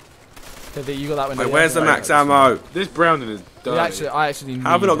 Yeah. Okay, Vic, you got that window. Wait, yeah? where's the Yeah, max yeah, ammo? This Browning is We dirty. I actually need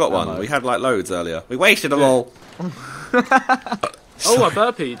How have we not got ammo. one? We had like loads earlier. We wasted them all. Oh, I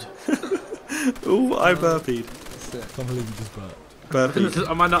burpeed. Ooh, I burpeed. Can't believe you just burped. Burpeed.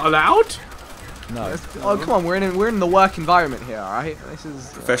 Am I not allowed? No. Oh come on, we're in the work environment here, alright? This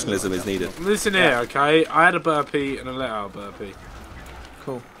is Professionalism is needed. Listen here, okay? I had a burpee and a let out burpee.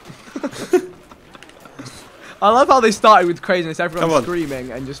 cool. I love how they started with craziness, everyone Come on.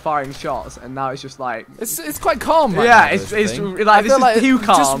 screaming and just firing shots, and now it's just like It's quite calm right yeah, now, it's this thing. like I this feel is like too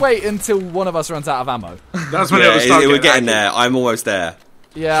calm. Just wait until one of us runs out of ammo. That's when Yeah, it'll start we're getting active. there. I'm almost there.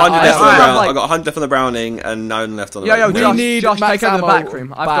 Yeah, 100 left on the I have, Brown. like- I've got 100 left on the Browning and none left on the. Yo, yo, Ray. We Josh, need Josh, max take over the ammo back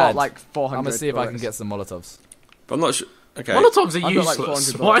room. I've bad. got like 400. I'm gonna see if I can bullets. get some Molotovs. But I'm not sure. Okay. Molotovs are I've got, like,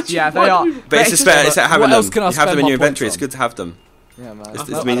 useless. 400 Why bullets. do you- Yeah, they why are. do you- But it's just better. It's like having What them. else can I You have them spend in my your points inventory. It's on? good to have them. Yeah, man.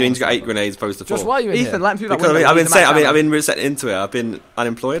 It means you got 8 grenades opposed to 4. Josh, why are you in Ethan, here? let him through that Because window. I've been leave the saying, max I've ammo. been set into it. I've been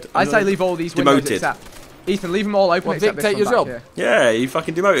unemployed. I say leave all these windows Demoted. except Ethan, leave them all open What, except Vic, this take one your back job? here. Yeah, you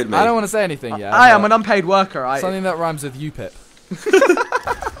fucking demoted me. I don't want to say anything yet. I am but an unpaid worker. something that rhymes with UPIP.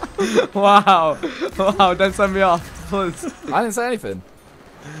 Wow, wow! Don't send me off, please. I didn't say anything.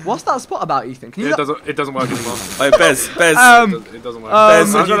 What's that spot about, Ethan? Can you? It doesn't work anymore. Oh, Bez, It doesn't work.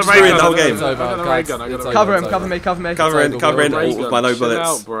 Bez, I've you got a just ruined the whole game. It's over, I got a guys. ray gun. I got It's a ray over. cover gun. him, cover me, cover me. Covering It's over, all Ray with gun. my no Chill bullets.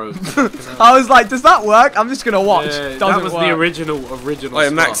 out, bro. I was like, does that work? I'm just gonna watch. Yeah, Doesn't that was work. the original.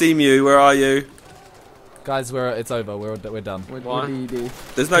 Wait, Max start. Emu, where are you? Guys, it's over. We're done. Why?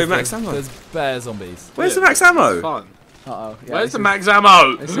 There's no max ammo. There's bear zombies. Where's the Yeah, max ammo? Fun. Uh-oh. Yeah, Where's this the is- max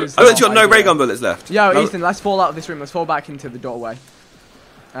ammo? this is I've not actually got no ideal. ray gun bullets left. Yo, No- Ethan, let's fall out of this room. Let's fall back into the doorway.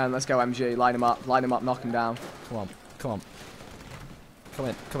 And let's go MG. Line him up, knock him down. Come on. Come on. Come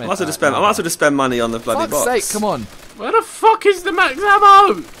in. Come I in. might as well just spend. I might as well just spend money on the bloody Fuck's box. sake, come on. Where the fuck is the max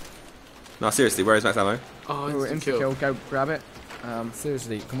ammo? No, seriously, where is max ammo? Oh, Ooh, instant insta kill. kill. Go grab it.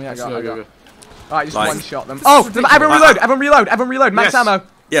 Seriously, can we I actually... got. Go. Alright, just Like- one shot them. This Oh, is ridiculous. everyone reload. Everyone reload. Max Yes. ammo.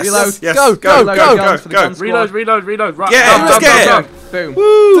 Yes, Reload. yes. Go, Go, go, go, guns for the go. gun squad. Reload. Right. Get it, let's get it. Boom.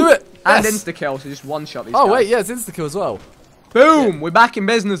 Do it. And Yes. insta kill, so just one shot these Oh guys. wait, yeah, it's insta kill as well. Boom! We're back in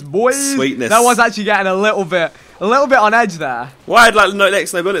business, boys. Sweetness. That was actually getting a little bit on edge there. Why had like no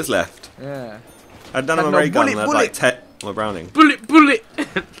bullets left? Yeah. I'd done Had on no my ray gun bullet, and I'd like 10 on my Browning. Bullet.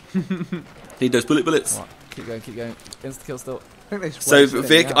 Need those bullets. Right, keep going. Insta kill still. I think they So switched it,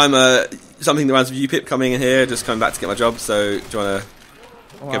 Vic, yeah. I'm something that reminds me of you, Pip, coming in here, just coming back to get my job. So do you want to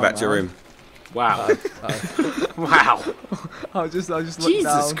Wow, go back to your man. room? Wow. Wow. I'll just look Jesus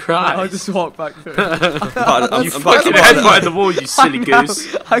down. Christ. I'll just walk back through. I'm You part fucking of headbutted the wall, you silly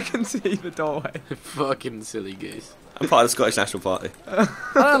goose. I can see the doorway. Fucking silly goose. I'm part of the Scottish National Party. I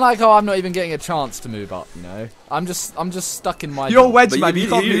don't like how I'm not even getting a chance to move up. You know, I'm just stuck in my. You're job. wedge But man. You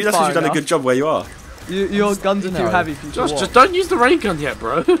can't move that's far because you've done a enough. good job where you are. Your guns are too No. heavy for you to Josh, walk. just don't use the ray gun yet,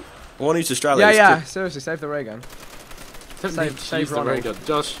 bro. I want you to straddle it. Yeah. Seriously, save the ray gun. Don't Save- need to save use the ray Ronald. gun.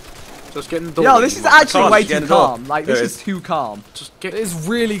 Josh, just get in the door. Yo, this is you actually can't way just get too in the door. calm. Like There this it is is. too calm. Just get. It is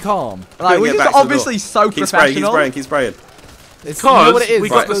really calm. Like Get we're back just to the obviously door. so Keep spraying, professional. keep spraying. It's, you know what it is? we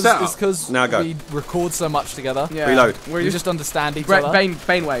got the setup. It's because Now go. we record so much together. Yeah. Reload. We're We just just understand each other.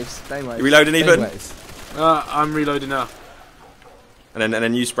 Bane waves. You reloading even? Anyways. I'm reloading now. And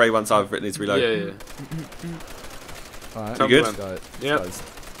then you spray once I've written it to reload. Yeah. Alright. You good? Let's go. Yep. Guys.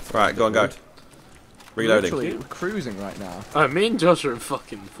 Right, go on, go. Reloading. Literally, we're cruising right now. Oh, me and Josh are in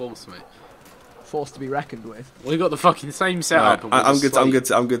fucking force, mate. Forced to be reckoned with. We got the fucking same Right, setup. and we're I'm just good.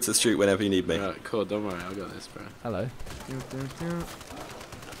 like- I'm good to shoot whenever you need me. Right, cool. Don't worry, I got this, bro. Hello.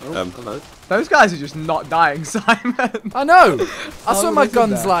 Oh, Um, hello. Those guys are just not dying, Simon. I know. I Oh, swear my isn't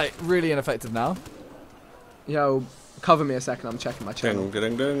gun's there? like really ineffective now. Yo, cover me a second. I'm checking my channel. Ding,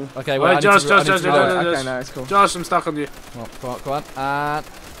 ding, ding. Okay, Wait, I need Josh, to, I need Josh, to Josh, reload. Josh, Okay, no, it's cool. Josh, I'm stuck on you. Come on. And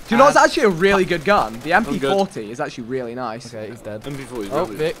Do you know what's actually a really good gun? The MP40 is actually really nice. okay, he's dead. MP4 is Oh,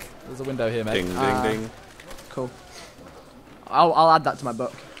 lovely. Vic, there's a window here, mate. Ding, ding, ding. Cool. I'll add that to my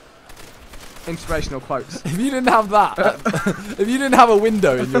book. Inspirational quotes. If you didn't have that, if you didn't have a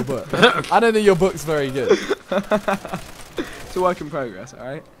window in your book, I don't think your book's very good. It's a work in progress,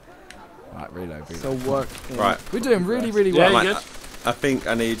 alright? Right, reload. So work in Right. We're doing really, really Yeah, well. you Right, good? I think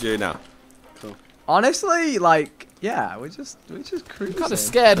I need you now. Honestly, like, yeah, we're just cruising. I'm kind of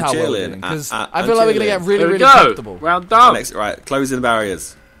scared how well we're chilling. doing because I'm I feel like we're gonna get chilling. really, There we really go. comfortable. Round done. Next, right, closing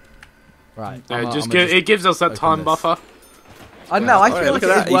barriers. Right. Yeah, I'm just gonna it gives us that open time this. buffer. I don't know, I Oh, yeah, feel look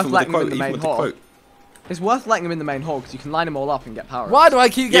like at it that, is worth even with the letting them quote, in the even main with the hall. quote. It's worth letting them in the main hall because you can line them all up and get power. Why do I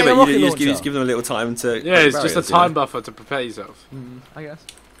keep Yeah, getting a but rocket you launcher? just give them a little time to. Yeah, it's just a barriers, time you know? buffer to prepare yourself. I guess.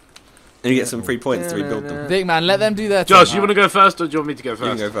 And you get some free points to rebuild them. Vic, man, let them do their Josh, thing. you want to go first or do you want me to go You can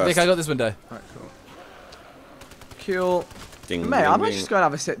first? go first. Vic, I got this window. Alright, cool. Cool. Ding, Mate, ding, I'm ding. just going to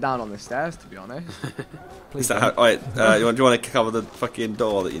have a sit down on the stairs, to be honest. Please Is that don't. how, wait, do you want to cover the fucking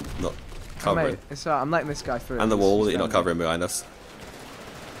door that you're not covering? Mate, it's I'm letting this guy through. And the He's wall just that you're not down covering behind us?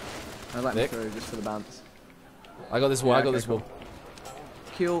 there. I'm letting Nick? him through just for the bounce. I got this wall. Yeah, I got okay, this wall.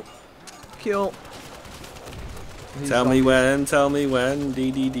 Kill. Kill. He's Tell gone. me when,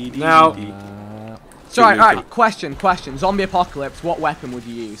 dee dee dee dee. Now- dee. Sorry, Shoot me, alright, question. Zombie apocalypse, what weapon would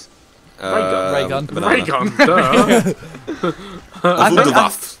you use? Ray gun. banana. Ray gun, duh. A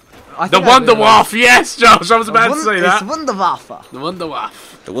Wunderwaffe. I The think Wonder I'd- Waff, yes, Josh, I was about to say It's that. Wunderwaffe. The Wonder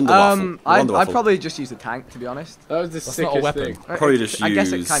Waff. The Wunderwaffle. The I'd Wunderwaffle. probably just use a tank, to be honest. That was the That's not a sickest weapon. thing. I'd probably just I use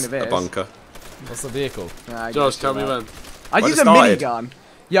guess it kind of is. a bunker. What's the vehicle? Yeah, I Josh, guess tell you're me right. when. I'd Well, use it a started. minigun.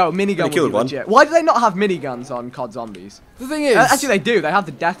 Yo, minigun would killed be one. legit. Why do they not have miniguns on COD Zombies? The thing is, Actually, they do. They have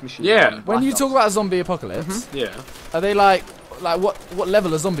the death machine. Yeah. on when Black you Ops. talk about a zombie apocalypse, Yeah. are they like what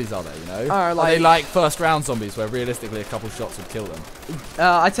level of zombies are they? You know, are they like first round zombies where realistically a couple shots would kill them?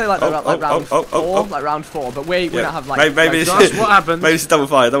 I'd say like they're about, like round oh, four, oh. like round 4. But we Yeah. don't have like. Maybe like, it's- Josh, what happened? Maybe it's double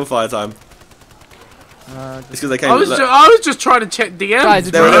fire time. It's because they came. I was just trying to check DM. Guys,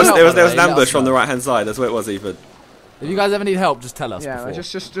 did There you was help, an by the way? Let ambush us from the know. right hand side. That's where it was, Ethan. If you guys ever need help, just tell us. Yeah, before.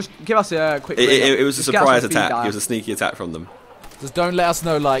 just give us a quick. It was a Just get us surprise on speed attack. dial. It was a sneaky attack from them. Just don't let us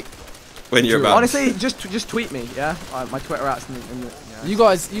know. Like When you're True. about. Honestly, just tweet me. Yeah, my Twitter at's in the. Yeah. you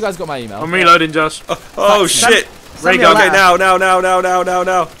guys got my email. I'm reloading, Josh. Oh shit! Send me Ray a gun, okay, letter.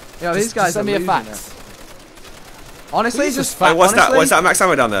 now. Yeah, these guys send are me a losing fax. it. Honestly, Please just just Wait, what's that? honestly, What's that max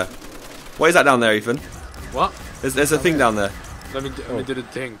ammo down there? What is that down there, Ethan? What? There's a thing down there. Let me do the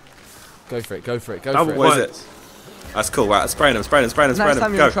thing. Go for it. Go for Double it. What is points. That's cool. Right, spraying them. Next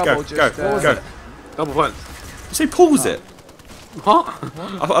time you're Go, in trouble, go, just, go. Double points. You say pause it. What? I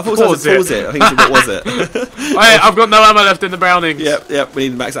thought it was pause it. I think you said what was it? Hey, I've got no ammo left in the Brownings. Yep. We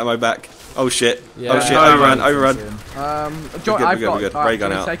need max ammo back. Oh shit. Yeah, Oh shit. no, Overrun. I've good, got we're good. alright, Ray gun do you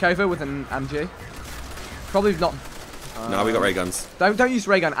want me out. to take over with an MG. Probably not. No, we got ray guns. Don't use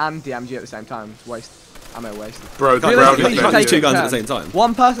ray gun and the MG at the same time. It's waste. Ammo waste. Bro, the Realistically, You should got take 2 it guns in at the turn. same time.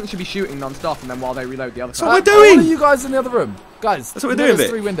 One person should be shooting non-stop, and then while they reload, the other. That's what we're All doing. of you guys in the other room. Guys, That's what we're you know doing, there's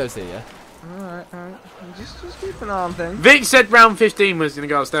Vic. 3 windows here, yeah? Alright. Just keep an eye on things. Vic said round 15 was going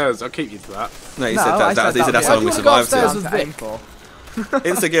to go upstairs. I'll keep you to that. No, he No, said I that. He said that's Why how do long we you wanna go survived upstairs to. with To aim Vic? for.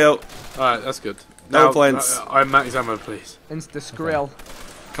 Insta-kill. Alright, that's good. No Now, points. I'm max ammo, please. Insta-skrill.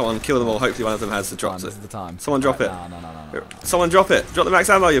 Come on, kill them all. Hopefully one of them has the drops This it. is the time. Someone drop it. No. Someone drop it. Drop the max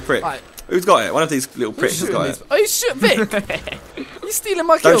ammo, you prick. Right. Who's got it? One of these little pricks has got it. Oh, you shoot Vic! You stealing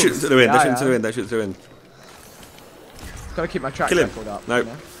my Don't kills? shoot to the wind. Don't Yeah, shoot to the yeah. wind. Don't shoot to the wind. Gotta keep my track Kill him. record up. No. You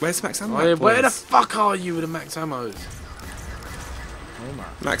know? Where's max ammo? Where the boys? fuck are you with the max ammos? Oh my.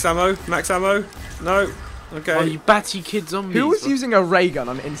 Max ammo? Max ammo? No. Okay. Oh, you batty kid zombies. Who was using a ray gun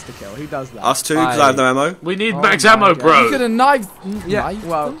on insta-kill? Who does that? Us two, because I have no ammo. We need Oh max my ammo, God. bro. You could have knifed Yeah, knifed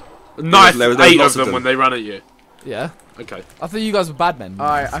well. them? Knife There was 8 lots of of them when them. they run at you. Yeah. Okay. I thought you guys were bad men.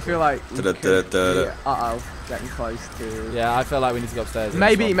 Alright, I feel like. we could Da-da-da-da-da. be- Uh-oh, getting close to. Yeah, I feel like we need to go upstairs.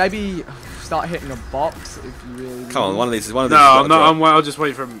 Maybe start hitting a box if you really. Come on, one of these has No, got to drop. I'll just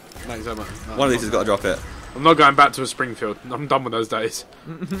wait for max ammo. No, One of these has got to drop it. I'm not going back to a Springfield. I'm done with those days.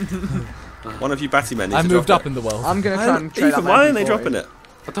 One of you batty men needs I to moved drop up in the world. I'm gonna try and trade Ethan, out why my aren't they MP40. dropping it?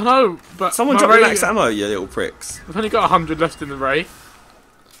 I don't know, but Someone my drop the ray- max ammo, you little pricks. I've only got 100 left in the ray.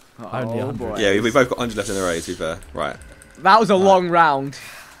 Only Oh 100. boy. Yeah, we both got 100 left in the race, to be fair. Right. That was a long round.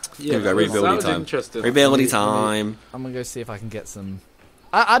 Yeah, we go, that was rebuilding time. interesting. Rebuilding time. I'm gonna go see if I can get some.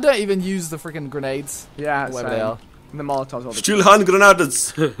 I don't even use the freaking grenades. Yeah, Whatever same. they are. The Molotovs. All the Still hand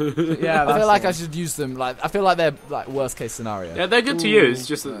grenades. yeah, I feel like I that's should use them. Like I feel like they're like worst case scenario. Yeah, they're good to Ooh, use.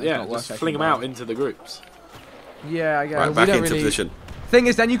 Just no, it's yeah, not worth just fling them taking out back. into the groups. Yeah, I guess. Right, we back don't into really- position. Thing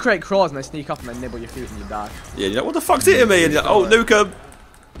is, then you create crawls and they sneak up and they nibble your feet and you die. Yeah, you're like, what the fuck's hitting me? And you're like, oh, nuke 'em.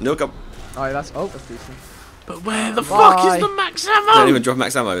 Nuke 'em. Oh, yeah, that's decent. But where the Bye. fuck is the max ammo? Don't even drop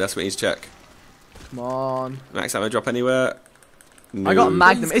max ammo, that's what you need to check. Come on. Max ammo drop anywhere? No. I got a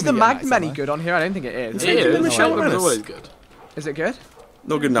Magnum. Please Is the give me a Magnum max any ammo. good on here? I don't think it is. It is. Give them a Magnum's shot, man. always good. Is it good?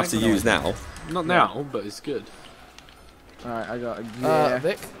 Not good enough to use now. Not now, but it's good. Alright, I got. Yeah.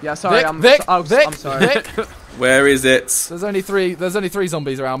 Vic. Yeah, sorry. Vic, I'm. Vic, I'm Vic, sorry. Vic. Where is it? There's only three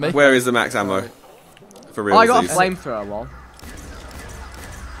zombies around me. Where is the max ammo? For real, Oh, I got a please. flamethrower wall.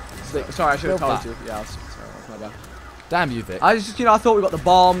 Sorry, I should have Build told you. Yeah, sorry, that's my bad. Damn you, Vic. I just, I thought we got the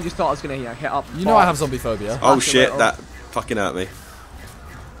bomb. Just thought I was gonna, hit up. You know I have zombie phobia. Oh Back a shit, little. that fucking hurt me.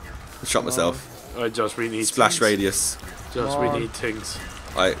 I shot myself. Oh, Josh, we need Splash things. radius. Josh, Come we on. need things.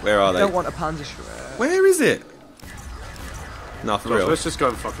 Right, where are I they? don't want a Panzer shred. Where is it? No, for Josh, real. let's just go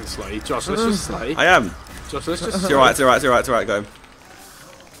and fucking slay. Josh, let's just slay. I am. Josh, let's just. It's alright, it's alright, it's alright, it's alright, go.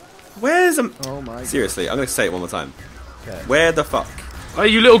 Where's a... Oh my. Seriously, I'm gonna say it one more time. Okay. Where the fuck? Oh,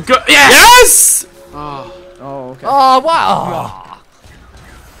 you little go. Yeah. Yes! Oh, Oh, okay. Oh wow!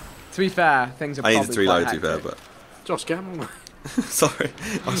 To be fair, things are I probably needed to reload, quite to be fair, hectic. but... Josh, get him. Sorry,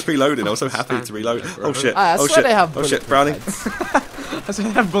 I was reloading, I was so happy to reload. Oh shit, I oh swear shit, they have oh shit, bulletproof Brownie. heads. I said they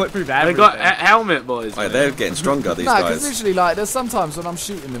have bulletproof They everything. got a helmet, boys. Right, they're getting stronger, these No, because guys. literally, like, there's sometimes when I'm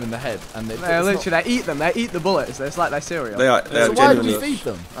shooting them in the head and they. They literally, they eat them. They eat the bullets. It's like their cereal. They are So why did we genuinely... feed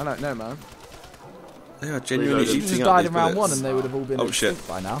them? I don't know, man. They are genuinely Reloaded. They eating just up died these in round bullets. one and they would have all been Oh, shit. extinct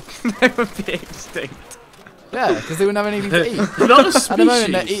by now. They would be extinct. Yeah, because they wouldn't have anything to eat. They're not a At the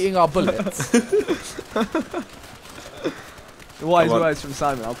moment, they're species. eating our bullets. The wise Come on. words from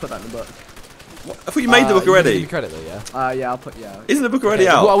Simon. I'll put that in the book. I thought you made the book You give already. me credit though, yeah. Yeah, I'll put yeah. Isn't the book already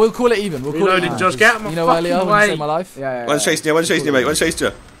Okay, out? Well, we'll call it even. We'll call it Reloading, even. Josh, get out of my You know earlier fucking when you way. saved my life? Yeah. One's chasing you, one's chasing you, mate, one's chasing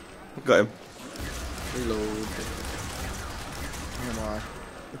you. Got him. Reload. Oh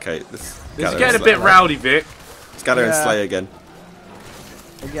Okay, this This is getting a bit rowdy, Vic. Scatter and Yeah. slay again.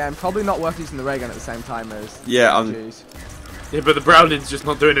 my. Again, probably not worth using the ray gun at the same time as. Yeah, I'm- MGs. Yeah, but the Browning's just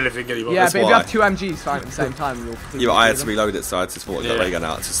not doing anything anymore. Yeah, that's but if why. you have two MGs fighting at the same time, you'll. Yeah, but I had to reload it, so I had to support that Yeah. ray gun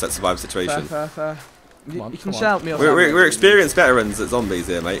out to set survive the situation. Fair. You on, you can come on. shout me. or We're something. experienced veterans at zombies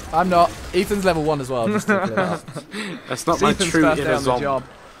here, mate. I'm not. Ethan's level 1 as well. Just to clear that up. That's not It's my Ethan's true first in day a on the zom. job.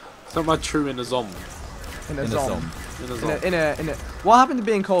 It's not my true in a zom. In a In a zom. zom. In a zom. In a. What happened to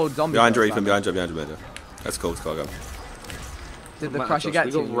being called zombie? Behind you, kills, Ethan, Simon? behind you, mate. That's cool, it's cool, go. Did the Matt, crusher Josh, get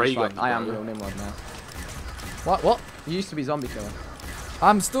we to you? got You were ray just like, guns, I am bro. real Nimrod now. What? You used to be zombie killer.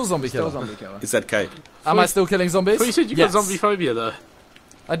 I'm still zombie Still killer. zombie killer. It's ZK. Am I still killing zombies? But you said you Yes. got zombie phobia, though.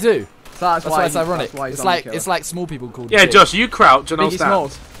 I do. So that's That's why it's he- ironic. that's why he's It's zombie like killer. it's like small people called. Yeah, big. Josh, you crouch and I'll Biggie stand.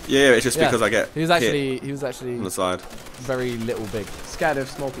 Smalls. Yeah, it's just Yeah. because I get He was hit actually on the side. very little big. Scared of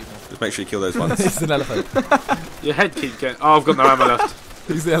small people. Just make sure you kill those ones. He's an elephant. Your head keeps getting. Oh, I've got no ammo left.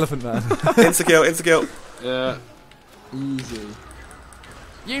 He's the elephant man. Insta-kill, insta-kill. Yeah. Easy.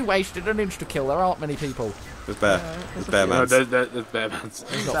 You wasted an insta kill. There aren't many people. There's bear. There's bear No, man. there's bear mans.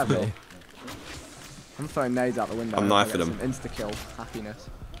 It's not for me. I'm throwing nades out the window. I'm knifing them. Insta kill happiness.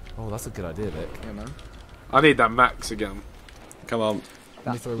 Oh, that's a good idea, Vic. Yeah, man. I need that max again. Come on.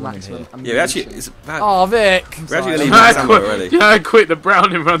 Let me throw one in here. Yeah, we actually. It's bad. Oh, Vic. We're actually gonna leave max ammo already. Yeah, quick. The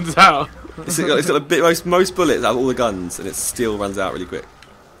browning runs out. It's got the bit most bullets out of all the guns, and it still runs out really quick.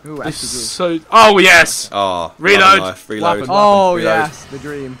 Ooh, It's SPG. so. Oh yes. Oh, Reload. Knife, reload. Weapon. Oh Reload. yes, the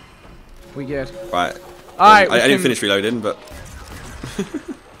dream. We good. Right. Alright, I didn't finish reloading, but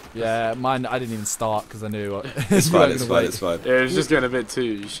Yeah, mine. I didn't even start because I knew. it's fine. It's fine. It's fine. Yeah, it was just getting a bit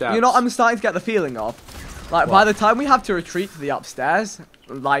too sharp. You know, I'm starting to get the feeling of, like, by the time we have to retreat to the upstairs,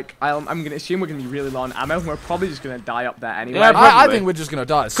 like, I'm gonna assume we're gonna be really low on ammo, and we're probably just gonna die up there anyway. Yeah, I probably. think we're just gonna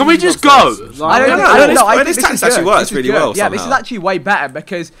die. Can we just go? I don't know. I think this tactic is actually good. works This is really good. well Yeah, this is somehow. actually way better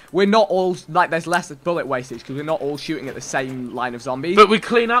because we're not all like there's less bullet wastage because we're not all shooting at the same line of zombies. But we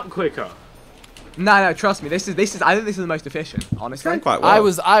clean up quicker. No, trust me. This is. I think this is the most efficient. It's Honestly. going quite well.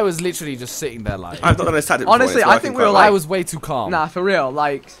 I was literally just sitting there like. I've not done this tactic before. Honestly, it's I working think we quite were well. like- I was way too calm. Nah, for real.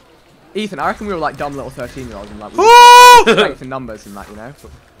 Like, Ethan, I reckon we were like dumb little 13-year-olds and like we Woo! strength in numbers and that, you know.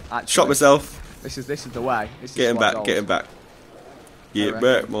 But actually, Shot myself. This is the way. This is Get him squad back. goals. Get him back. Get Alright.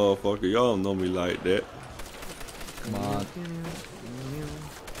 back, motherfucker. Y'all know me like that. Come on.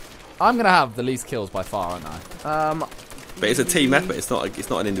 I'm gonna have the least kills by far, aren't I? But it's a team effort. It's not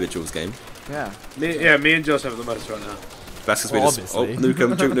an individual's game. Yeah. Me and Josh have the most right now. That's because Well, we just obviously. nuke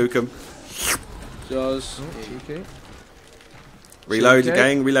him, nuke him. Josh. Cheeky. Reload, Okay.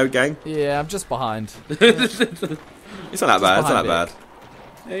 gang. Reload, gang. Yeah, I'm just behind. It's not that bad. It's not behind that bad.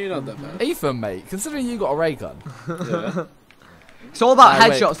 Yeah, you're not that bad. Ethan, mate, considering you got a ray gun. Yeah. It's all about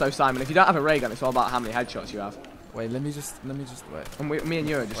Wait. headshots though, Simon. If you don't have a ray gun, it's all about how many headshots you have. Wait, let me just wait. And me and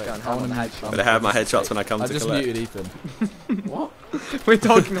you are just Wait, going I ham on wanna the mute- headshots. But I have my headshots when I come I to just collect. muted Ethan. What? We're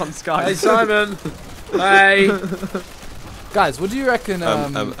talking on Skype. Hey Simon. Hey. Guys, what do you reckon?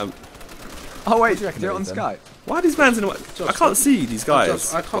 Oh wait, do you reckon, do it on Ethan? Skype. Why are these mans in the way? I can't see these guys.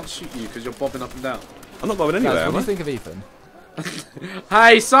 Josh, I can't shoot you because you're bobbing up and down. I'm not bobbing Guys, anywhere, what do am you think of Ethan?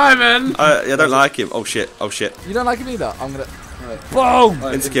 Hey Simon. I don't like him. Oh shit, oh shit. You don't like him either. I'm gonna. Right. Boom!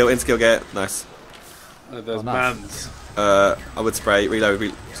 Right, Insta-kill, get it. Nice. There's Oh, nice. mans. I would spray, reload,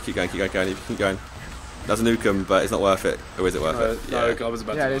 just keep going. If you keep going. That's a nuke 'em, but it's not worth it. Or is it worth it? No, Yeah. I was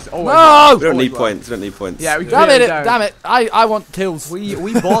about Yeah, to. it's always. No! We don't always need worth points. We don't need points. Yeah, we Damn really it! don't. Damn it! I want kills. We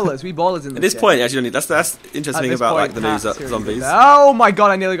ballers. We ballers in this At this game. point, you actually don't need. That's the At interesting thing this about point, like the new Pat, seriously, zombies. Oh my god,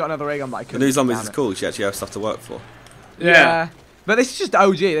 I nearly got another ray gun, but I The couldn't. new zombies Damn is it. cool. You actually have stuff to work for. Yeah. But this is just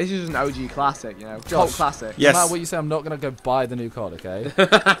OG. This is just an OG classic, you know. Cult Josh. classic. Yes. No matter what you say, I'm not gonna go buy the new card, okay?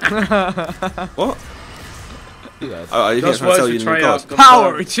 What? Yeah. Oh, you think I'm Josh trying to tell works you with the new Treyarch. COD?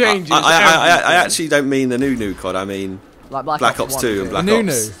 Power changes. I actually don't mean the new COD. I mean like Black Ops 2 and Black The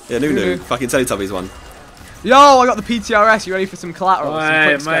Ops. Yeah, new. New. Fucking Teletubbies one. Yo, I got the PTRS. You ready for some collateral? Some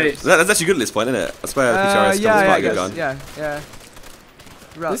Hey, quick mate. scopes? That's actually good at this point, isn't it? I swear the PTRS is yeah, quite a I good guess, gun. yeah.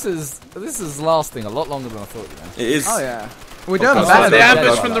 Right. This is lasting a lot longer than I thought. You know. It is. Oh yeah. We're doing Oh, better. The Yeah,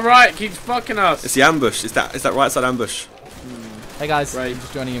 ambush yeah. from the right keeps fucking us. It's the ambush. It's that right side ambush. Hey guys, Right. I'm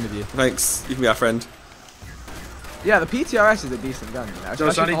just joining in with you. Thanks. You can be our friend. Yeah, the PTRS is a decent gun, you know. Josh, I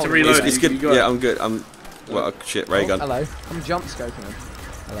especially need to for reload. holding- It's good. you got it. Yeah, I'm good. Well, shit, ray gun. Hello. I'm jump scoping him.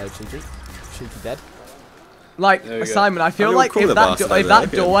 Hello, Cheeky. Cheeky dead. Like, There we go. Simon, I feel I'm like gonna if call the that, bastard if over that there, look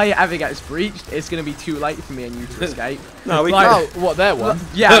at him. doorway ever gets breached, it's going to be too late for me and you to escape. No, we Like- can. Oh, what? There one.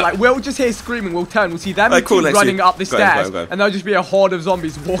 Yeah, like, we'll just hear screaming, we'll turn, we'll see them Right, cool, two next running you. up the Go ahead, stairs, go ahead. and there'll just be a horde of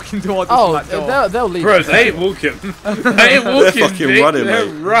zombies walking towards us Oh, from that door. they'll leave. Bro, they ain't walking. They ain't walking. fucking Vic. running, They're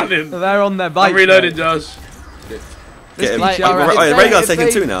mate. running. They're on their bikes. I'm reloading, mate. Josh. Get him. Like, Oh, if ray they- gun's if taking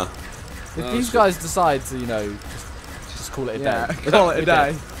they- two now. If these guys decide to, you know, just call it a Yeah, day. call it a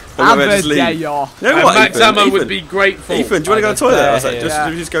day. We're Have gonna a just leave. day off. You know And what, max Ethan? ammo Ethan, would be grateful. Ethan, do you want to go to the toilet? I was like, Yeah,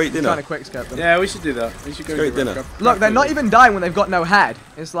 just go eat Trying dinner. to quick scope them. Yeah, we should do that. We should go Go eat dinner. grab Look, they're not food. even dying when they've got no head.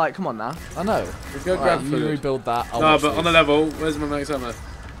 It's like, come on now. I know. Let's go Alright, grab you food. rebuild that. I'll No, watch but on the these. level, where's my max ammo?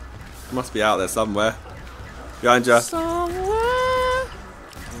 Must be out there somewhere. Behind you. Somewhere.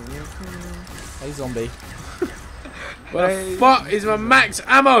 Hey, zombie. Where the fuck is my max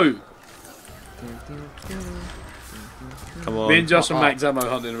ammo? Come on. Me and Josh are max ammo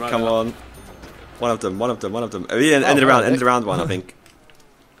hunting right Come now. on. One of them. We ended the round. Ended the round one, I think.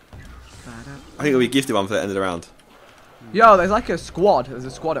 I think it'll be gifted one for the end of the round. Yo, there's like a squad. There's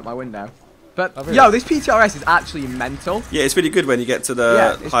a squad at my window. But, Oh, really? yo, this PTRS is actually mental. Yeah, it's really good when you get to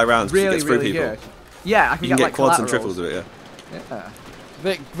Yeah, the it's high rounds. 'cause Really, it gets through really people. good. Yeah, I can You can get get like quads and collaterals. triples with it. Yeah.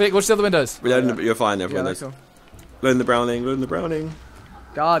 Yeah. Vic, watch the other windows. Reloading, you're fine. Yeah, Everyone that's knows. cool. Loading the Browning. Loading the Browning.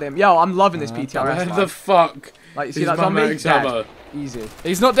 Guard him. Yo, I'm loving this PTRS. Where man. the fuck Like, you see is that my zombie? max Dead. ammo? Easy.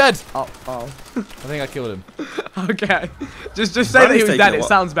 He's not dead. Oh. I think I killed him. Okay. Just say that he was dead. It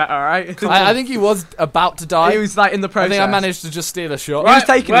sounds better, alright? I think he was about to die. He was like in the process. I think I managed to just steal a shot. He was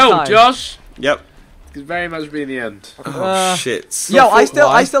taking his time. Josh. Yep. Could very much be in the end. Oh shit. Yo, I still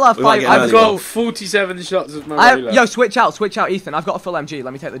have 5. I've got 47 shots of my reload. Yo, switch out, Ethan. I've got a full MG.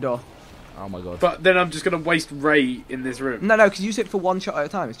 Let me take the door. Oh my god. But then I'm just gonna waste Ray in this room. No, because use it for 1 shot at a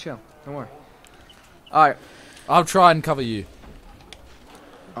time. It's chill. Don't worry. Alright. I'll try and cover you.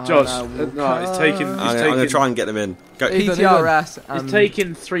 Josh, no, it's taking. I'm gonna try and get them in. Go. PTRS. It's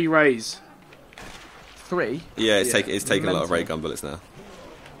taking 3 Rays. 3? Yeah, it's taking a lot of ray gun bullets now.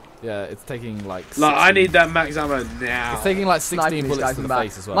 Yeah, it's taking like. 16. Like I need that max ammo now. It's taking like 16 bullets to the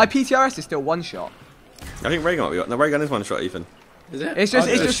face as well. My PTRS is still 1 shot. I think ray gun might be. No, ray gun is 1 shot, Ethan. Is it? It's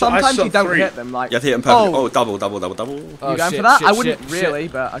just sometimes you don't hit them. Like you have to hit them perfectly. Oh, double. You going for that? I wouldn't really,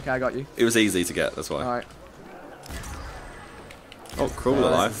 but okay, I got you. It was easy to get. That's why. Alright. Oh, cruel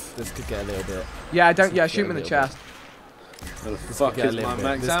alive. This could get a little bit. Yeah, shoot him in the chest. What the fuck is my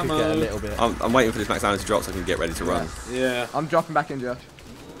max ammo? Get a little bit. I'm waiting for this max ammo to drop so I can get ready to run. Yeah. I'm dropping back in, Josh.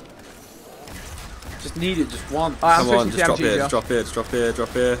 Just need it, just one. Come on, just drop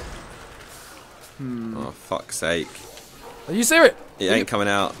here. Oh, fuck's sake. Are you serious? It ain't coming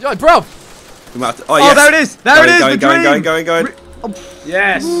out. Yo, bro! Oh, yes. There it is! Going.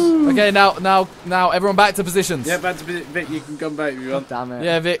 Yes! Okay, now, everyone back to positions. Yeah, back to Vic, you can come back if you want. Damn it.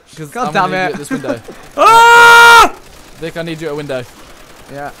 Yeah, Vic, because I'm damn gonna need it. you at this window. Ah! Vic, I need you at a window.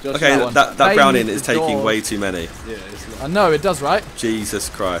 Yeah. Okay, that Browning is taking way too many. Yeah, it's I know, it does, right? Jesus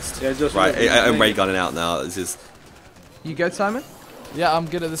Christ. Yeah, just right, I'm ray gunning out now. This is. You good, Simon? Yeah, I'm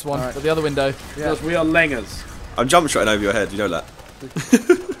good at this one. Right. At the other window. Yeah. we are langers. I'm jump shotting over your head, you know that.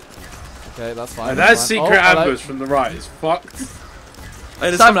 Okay, that's fine. And that secret hello. ambush from the right is fucked.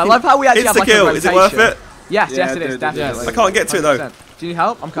 Hey, Simon, I love how we actually have like a kill. rotation. Is it worth it? Yes, Yeah, it is, definitely. I can't get to it though. 100%. Do you need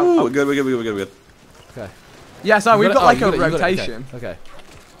help? I'm coming. We're good. Okay. Yeah, so we've got like a you got it, rotation. Okay.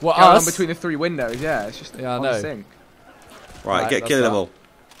 What, Going on us? between the 3 windows, yeah, it's just Yeah, I on know. sync. Right, get that's killing them that.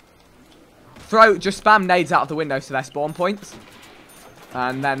 all. Just spam nades out of the window to their spawn points.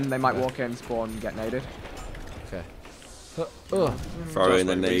 And then they might walk in, spawn, and get naded. Okay. Throw in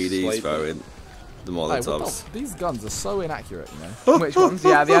the Just like nadies, sleep. throw in the Molotovs. These guns are so inaccurate, you know. Which ones?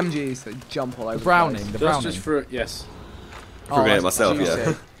 Yeah, the MGs that jump all over The Browning, the the place. Browning. Just for yes. Proving it that's myself, juicy.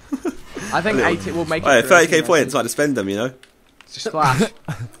 yeah. I think 80 will make it. Hey, through, 30k points, I might just spend them, you know. Just flash.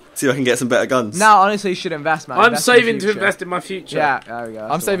 See if I can get some better guns. Now, honestly, you should invest, man. I'm Invest in the saving to future. invest in my future. Yeah, there we go.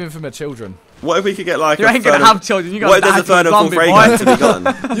 I'm saving for my children. What if we could get like You a ain't gonna third have of, children. You what if gonna there's a die third to of full zombie, ray boy. gun to be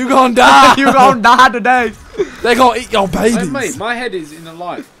gone? You gonna die! You gonna die today. They're gonna eat your Hey, babies! mate, my head is in a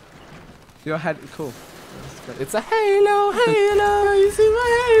light. Your head, cool. It's a halo, halo, you see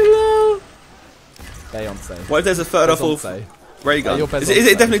my halo! Beyonce. What if there's a third of full Beyonce. ray gun? your Is Beyonce.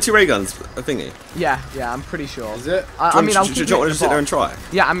 it definitely 2 ray guns, a thingy? Yeah, I'm pretty sure. Is it? I mean, I'll do keep you it want in to the sit there and box. try?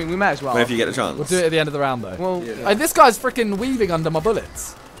 Yeah, I mean, we may as well. Whenever you get the chance. We'll do it at the end of the round, though. Well, Yeah. Hey, this guy's freaking weaving under my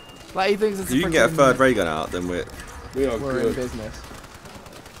bullets. Like, he thinks it's If you can get a third ray gun out, then we're We are we're in good. business.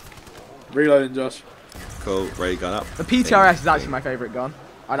 Reloading, Josh. cool. Ray gun up. The PTRS is actually my favourite gun.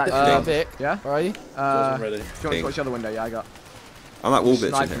 I'd actually Vic, Yeah? where are you? Josh, I'm ready. do you want to watch the other window? Yeah, I got. I'm like wall bitching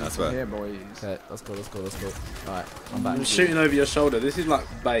Sniping here, I from swear. here, boys. Okay, let's go. Alright, I'm back. I'm shooting over your shoulder. This is like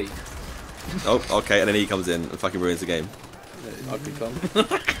bait. Oh, okay, and then he comes in and fucking ruins the game. Ugly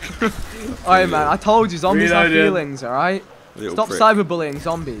cunt. Alright, man, I told you, zombies have Reloading. feelings, alright? Little Stop prick. cyberbullying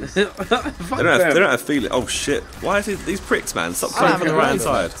zombies. They don't have feeling. Oh shit! Why is these pricks, man? Stop I don't coming have around any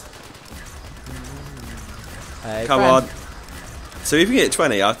inside. Hey, Come friend. on. So if you get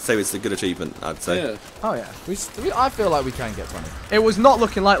 20, I'd say it's a good achievement. I'd say. Yeah. Oh, yeah. I feel like we can get 20. It was not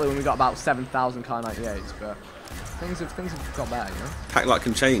looking likely when we got about 7,000 Kar-98s, but things have got better, you know? Hack luck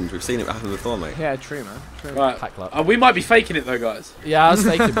can change. We've seen it happen before, mate. Yeah, true, man. True. Right. Pack luck. We might be faking it though, guys. Yeah, I was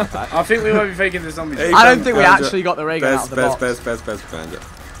taking my pack. I think we might be faking the zombies. Hey, I don't think we Behind actually you. got the ray gun out of the box. Bez behind it.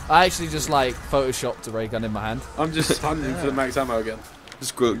 I actually just like photoshopped a ray gun in my hand. I'm just hunting for the max ammo again.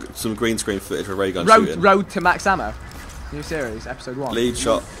 Just some green screen footage of ray gun Road, shooting. Road to Max Ammo. New series, episode 1. Lead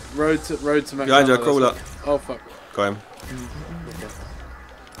shot. Road to max Behind ammo. you, crawl up. that's it. Oh fuck. Go him.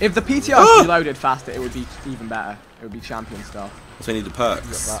 If the PTR reloaded faster, it would be even better. It would be champion stuff. So we need the You got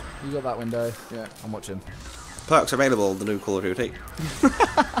perks. that. You got that window. Yeah. I'm watching. Perks available. The new Call of Duty.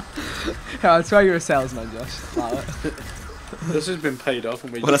 Yeah, I swear you're a salesman, Josh. Like it. This has been paid off.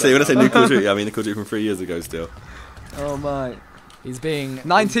 And we When I say new Call of Duty, I mean the Call of Duty from 3 years ago. Still. Oh my. He's being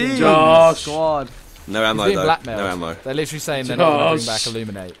 19 Josh. squad. No ammo He's being though. blackmailed. No ammo. They're literally saying they're not going to bring Josh. back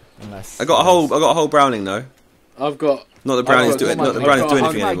Illuminate unless. I got a whole Browning though. I've got. Not the Browning's doing. got Not the Browning's doing I've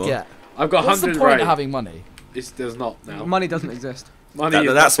anything got anymore. Yeah. I've got What's the 100 point Ray. of having money? There's not now. Money doesn't exist.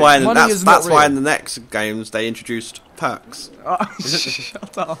 That's why in the next games they introduced perks.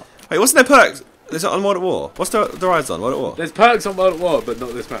 Shut up. Wait, wasn't there perks? Is it on World at War? What's the rides on World at War? There's perks on World at War, but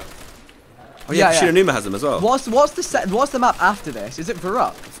not this map. Oh yeah, Shinonuma has them as well. What's the map after this? Is it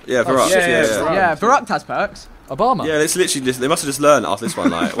Varuk? Yeah, Varuk. Yeah, Varuk has perks. Obama. Yeah, it's literally just, they must have just learned after this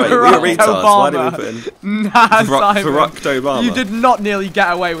one. Like, wait, we were retards. Why did we put in Varuk Obama? You did not nearly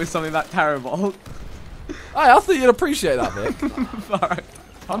get away with something that terrible. Hey, I thought you'd appreciate that, Vic.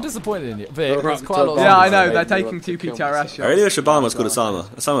 I'm disappointed in you. Vic, there's quite a lot of I know, they're taking 2 PTRS shots. I really wish Obama was called Osama.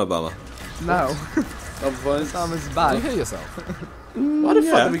 Osama Obama. No. Osama's bad. You hear yourself? Why the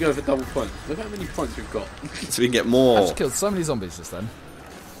fuck did we go for double points? Look how many points we've got. So we can get more. I've just killed so many zombies just then.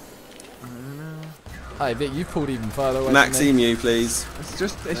 Hey Vic, you've pulled even further away. Maxime, please. It's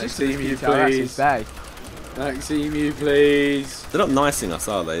just Maxime, PTRS day. Maxime, please. They're not nicing us,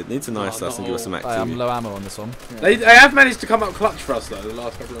 are they? They need to nice us and give us some Maxime. I'm low ammo on this one. Yeah. They have managed to come up clutch for us though the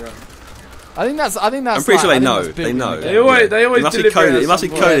last couple of rounds. I think that's. I'm pretty sure they know. They know. They always must be coded. It must be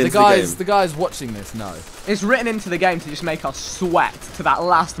coded into the game. The guys watching this know. It's written into the game to just make us sweat to that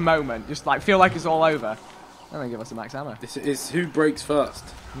last moment. Just like feel like it's all over. And then give us a max ammo. This is who breaks first.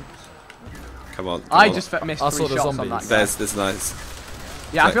 Come on. I just missed 3 shots on that guy. There's nice.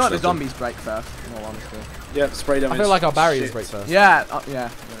 Yeah, I feel like the zombies break first. In all honesty. Yeah, spray damage. I feel like our barriers break first. Yeah, yeah,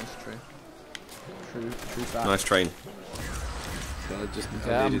 that's true. True fact. Nice train.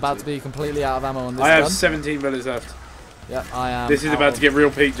 Okay, I'm about to be completely out of ammo on this I have gun. 17 minutes left. Yeah, I am. This is about to get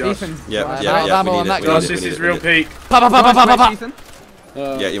real peak, Josh. Yeah. Josh, this is real peak.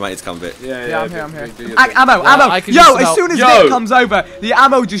 Yeah, you might need to come a bit. Yeah, I'm here. Ammo! Yo, as soon as Nick comes over, the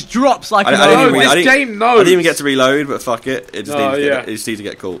ammo just drops like this game knows. I didn't even get to reload, but fuck it. It just needs to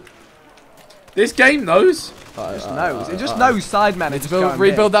get caught. This game knows. It just knows. It just knows Sidemen. Need to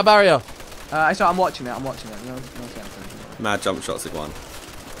rebuild that barrier. So I'm watching it. Mad jump shots at one.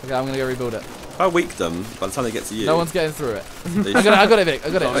 Okay, I'm gonna go rebuild it. If I weak them, by the time they get to you, no one's getting through it. I got it, Vic.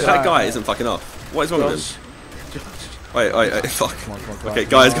 I got it. That guy isn't fucking off. What is wrong with him? Wait, fuck. Come on. Okay,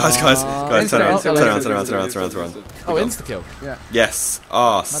 guys, turn around. Oh, insta kill. Yeah. Yes.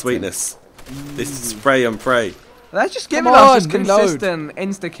 Sweetness. This is spray and pray. Let's just give us consistent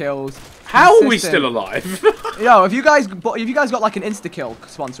insta kills. How are we still alive? Yo, if you guys got like an insta kill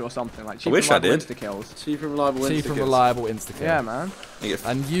sponsor or something like cheap and reliable insta kills. Cheap and reliable insta kill. Yeah, man.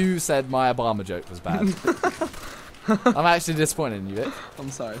 And you said my Obama joke was bad. I'm actually disappointed in you, Vic.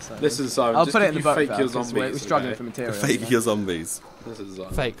 I'm sorry. Listen, Simon, I'll put it in the book fake your zombies. We're struggling for material. Fake your zombies.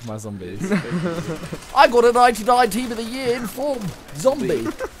 Fake my zombies. I got a 99 team of the year in form. Zombie.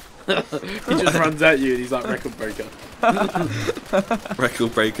 He just runs at you and he's like record breaker.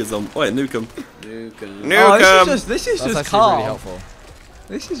 Record breakers on. Wait, nukem. This is just calm. Really helpful.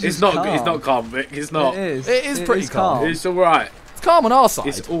 This is just calm. It's not calm, Vic. It's not. It is pretty calm. It's alright. It's calm on our side.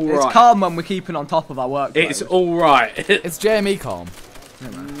 It's alright. It's calm when we're keeping on top of our work. It's alright. It's JME calm.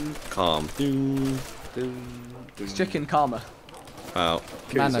 Calm. It's chicken karma. Wow.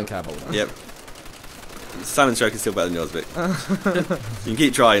 Man no cable. Yep. Simon's joke is still better than yours, Vic. You can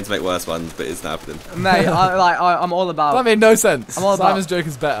keep trying to make worse ones, but it's not happening. Mate, I'm all about. That made no sense. Simon's joke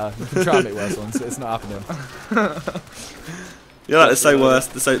is better. You can try and make worse ones, but it's not happening. You're like, they're so worse.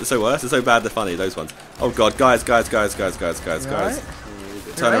 They're so worse. They're so bad. They're funny. Those ones. Oh god, guys. Right?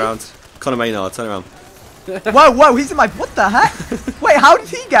 Turn around. Conor Maynard, turn around. Whoa, he's in my. What the heck? Wait, how did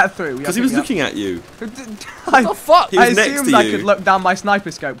he get through? Because he was looking at you. What the fuck? He was next to you. I could look down my sniper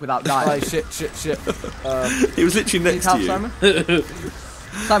scope without dying. Shit. He was literally next to you.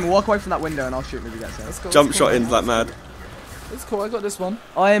 Simon, walk away from that window and I'll shoot him if he gets in. Jump shot in like mad. It's cool, I got this one.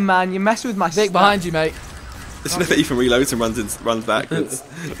 Oh man, you mess with my Vic, behind you, mate. It's when Ethan reloads and runs backwards.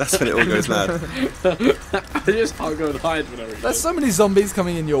 That's when it all goes mad. I just can't go and hide when I reload. There's so many zombies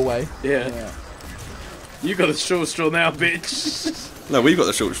coming in your way. Yeah. You got the short straw now, bitch. No, we've got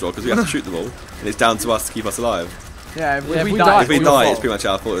the short straw because we have to shoot them all, and it's down to us to keep us alive. Yeah, if we die, die, it's pretty much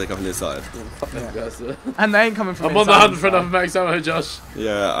our fault. They come from this side. Yeah. And they ain't coming from. I'm on the hunt for enough max ammo, Josh.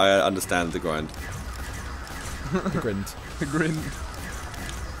 Yeah, I understand the grind. The grind.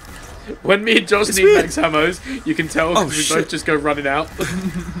 When me and Josh need max ammos, you can tell because we both just go running out.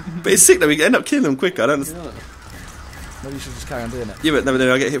 But it's sick that we end up killing them quicker. I don't understand. Yeah. Maybe you should just carry on doing it. Yeah, but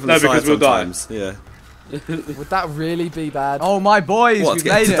no, I get hit from the side sometimes. Yeah. Would that really be bad? Oh my boys, what, we to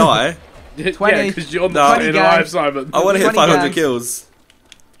get made to die? 20. Yeah, because you're on the plane alive, Simon. I want to hit 500 kills.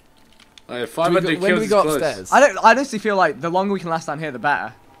 Oh, yeah, 500 kills. When do we go upstairs? I honestly feel like the longer we can last down here, the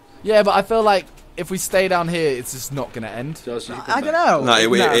better. Yeah, but I feel like if we stay down here, it's just not gonna end? I don't know. No, it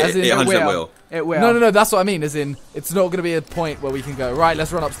 100% will. It will. No, that's what I mean. As in, it's not gonna be a point where we can go right.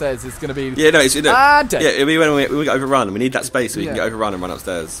 Let's run upstairs. It's gonna be Yeah, no, it's dead. yeah. It'll be when we get overrun. We need that space so we can get overrun and run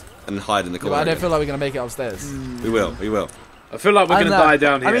upstairs and hide in the corner. But I don't feel like we're gonna make it upstairs. We will. I feel like we're gonna die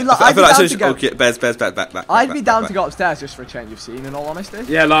down here. I mean, look, I feel like as soon as Bears, back. I'd be down to go upstairs just for a change of scene. In all honesty.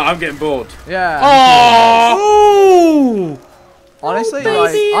 Yeah, like I'm getting bored. Yeah. Oh! Honestly,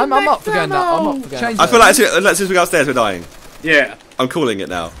 Like, I'm up for going down. I'm up for going. Change I feel like as soon as we go upstairs, we're dying. Yeah. I'm calling it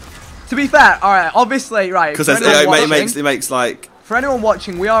now. To be fair, alright, obviously, right. Because it makes like. For anyone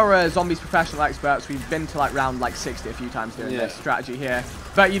watching, we are zombies professional experts. We've been to like round like 60 a few times doing this strategy here.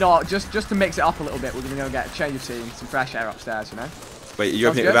 But you know, just to mix it up a little bit, we're gonna get a change of scene, some fresh air upstairs. You know. Wait, you're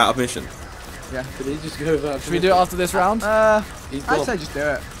opening it without permission? Yeah. Did he just go without? Should we do it after this round? I'd say just do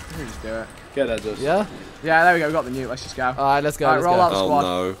it. Just do it. Get that, just. Yeah. Yeah, there we go. We got the nuke. Let's just go. All right, let's go. Alright, roll out the Oh squad.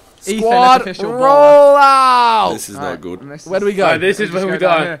 no. Squad, official roll out. This is not good. Where do we go? Right, this is where we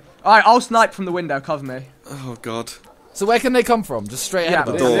die. Alright, I'll snipe from the window. Cover me. Oh god. So where can they come from? Just straight ahead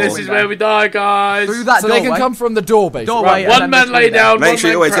of us. door. This is where we die, guys. Through that So doorway. they can come from the door, basically. Doorway. Right, one man lay down. Make sure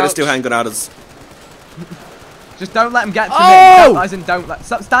you always get a crouch. steel hand gun out of. Just don't let them get to Oh! me. As in, don't let.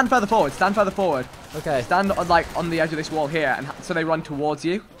 Stand further forward. Stand further forward. Okay. Stand on the edge of this wall here, and so they run towards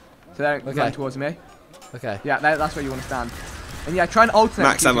you. So they don't run towards me. Okay. Yeah, that's where you want to stand. And yeah, try and alternate.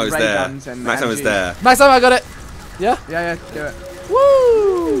 Max ammo's there. Max ammo's there. Max ammo, I got it. Yeah. Yeah, do it.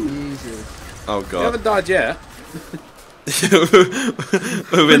 Woo! Easy. Oh You god. haven't died yet.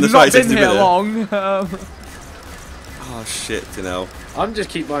 We've been the Not fight been 60 here minutes. long. Oh shit, you know. I'm just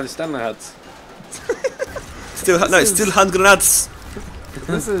keep buying Stanley hats. It's still hand grenades.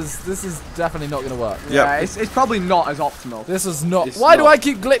 This is definitely not going to work. Yeah, it's probably not as optimal. This is not. It's Why do not. I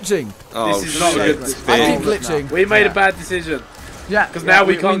keep glitching? Oh This is not a shit. good It's thing. I big. keep glitching. We made a bad decision. Yeah, Because now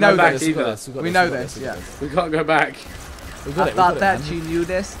we can't know go back this. either. We know this. Yeah. We can't go back. We got I it. thought we got that it, you knew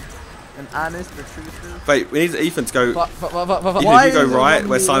this. And honest, the truth is. Wait, we need Ethan to go. man. Ethan, you go right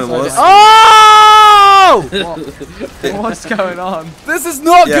where Simon was. Oh! What's going on? This is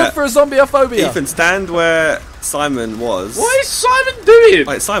not Yeah. good for a zombie-ophobia. Ethan, stand where Simon was. What is Simon doing?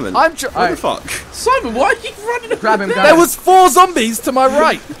 Wait, Simon. I'm. What the fuck? Simon, why are you running? Grab him, There was 4 zombies to my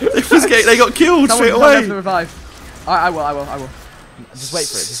right. They got killed Someone straight go away. for the revive. I will. Just wait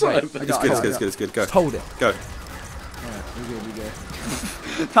for it. Just wait. Simon. It's good. Go. Hold it. Go. We good.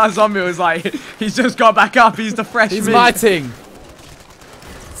 That zombie was like, he's just got back up. He's the fresh He's meat. my ting.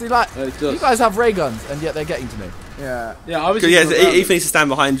 See, like, just- you guys have ray guns, and yet they're getting to me. Yeah. Yeah, I was. Yeah, just so around. Ethan needs to stand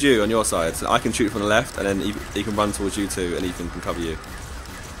behind you on your side, so I can shoot from the left, and then he can run towards you too, and Ethan can cover you.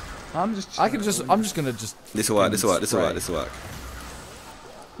 I'm just gonna just. This will work. This will work.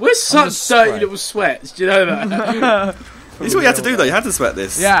 We're such just dirty spraying. little sweats. Do you know that? This is what you had to do though. You had to sweat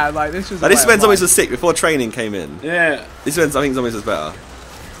this. Yeah, like this was. Like, this is the way when of zombies life. were sick before training came in. Yeah. This is when I think zombies was better.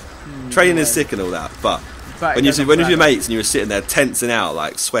 Training is sick and all that, but But when it you doesn't when you matter. your mates and you were sitting there tensing out,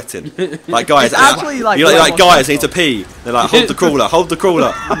 like sweating, like guys, It's actually, like, you're way like more guys, I need stressful. to pee. They're like, hold the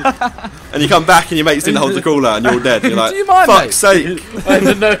crawler, and you come back and your mates didn't hold the crawler and you're all dead. You're like, Do you mind, fuck's mate? sake! I'm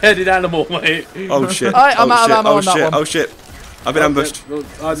a no-headed animal, mate. Oh shit! Alright, I'm oh out of shit! ammo Oh on that shit! one. Oh shit! I've been ambushed. I need good,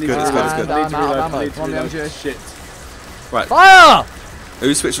 to it's good, reload. it's good. I need to I'm out of reload. ammo. I need to One reload. MG. Shit. Right, Fire!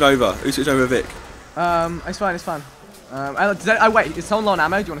 who's switching over? Who's switching over Vic? It's fine. Wait, is someone low on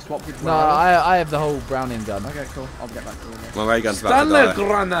ammo? Do you want to swap with No, one? I have the whole Browning gun. Okay, cool. I'll get back to you. My ray gun's about Stanley to die.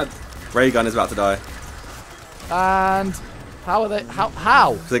 granade. Ray gun is about to die. And how are they?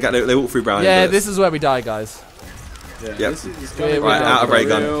 How? So they walk through brown. Yeah, this is where we die, guys. Yeah, Yep. this is going Right, down out of for ray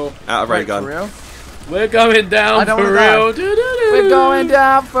gun. real. Out of ray Wait, gun. for real? We're going I down don't for wanna die. real. Doo-doo-doo. We're going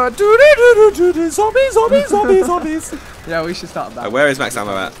down for zombies. Yeah, we should start that. Where is Max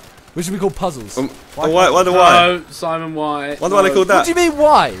Ammo at? We should be called puzzles. I wonder why. No, Simon White. Wonder why they called What that. do you mean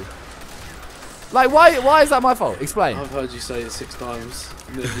why? Like why is that my fault? Explain. I've heard you say it 6 times.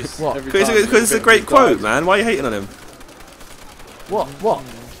 And then just What? every Because time it's a you're great died. quote, man. Why are you hating on him? What?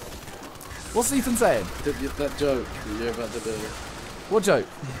 What's Ethan saying? That joke that you're about to do. What joke?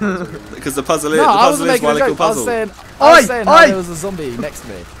 Because the puzzle is No, I wasn't why making a they call joke. I was puzzle. saying Oi! how there was a zombie next to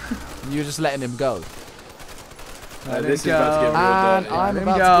me. And you were just letting him go. This is about to get real And dirty. I'm Let him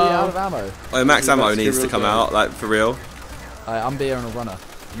about to go. be out of ammo. Oh, Max Ammo Let's get needs to real come dirty. out, like for real. I'm being a runner.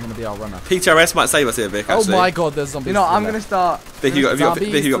 I'm gonna be our runner. PTRS might save us here, Vic. Actually. Oh my god, there's zombies. You know, to the I'm left. gonna start. Vic, have you got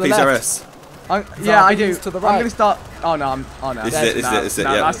Zombies to the PTRS? Yeah, I do. Zombies to the I'm right. gonna start. Oh no, Oh no. This That's- is it.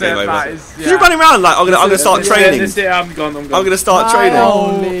 No, Yeah, that's game it. over. That is. You're running around like I'm gonna start training. This is it, I'm gone. I'm gonna start My training.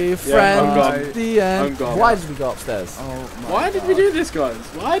 only friend. I'm gone. at the end. I'm gone. Why did we go upstairs? Oh my Why did we do this, guys?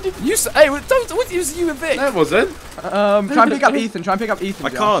 Why did You hey, don't what use you and Vic. that wasn't? Try and pick up Ethan. I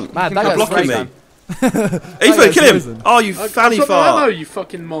Josh. can't. Man, You that can guy's blocking great, me. man. Ethan, kill him! Oh, you fanny No, fart. you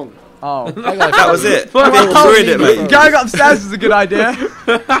fucking monk. Oh. That was it. Well, You ruined it, mate. Going upstairs is a good idea.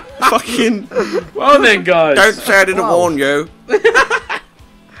 Fucking. Well then, guys. Don't say I didn't warn you.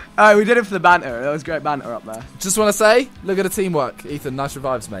 Alright, we did it for the banter. That was great banter up there. Just want to say, look at the teamwork. Ethan, nice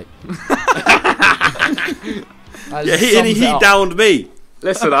revives, mate. Yeah, he downed me.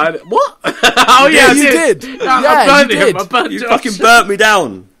 Listen, what? Oh Yeah, you did. I burnt him. I burnt You Josh. fucking burnt me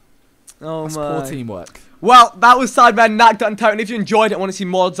down. Oh That's my. poor teamwork. Well, that was Sidemen, NACHT DER UNTOTEN. If you enjoyed it and want to see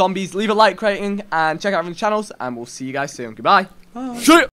more zombies, leave a like rating and check out our channels, and we'll see you guys soon. Goodbye. Shit.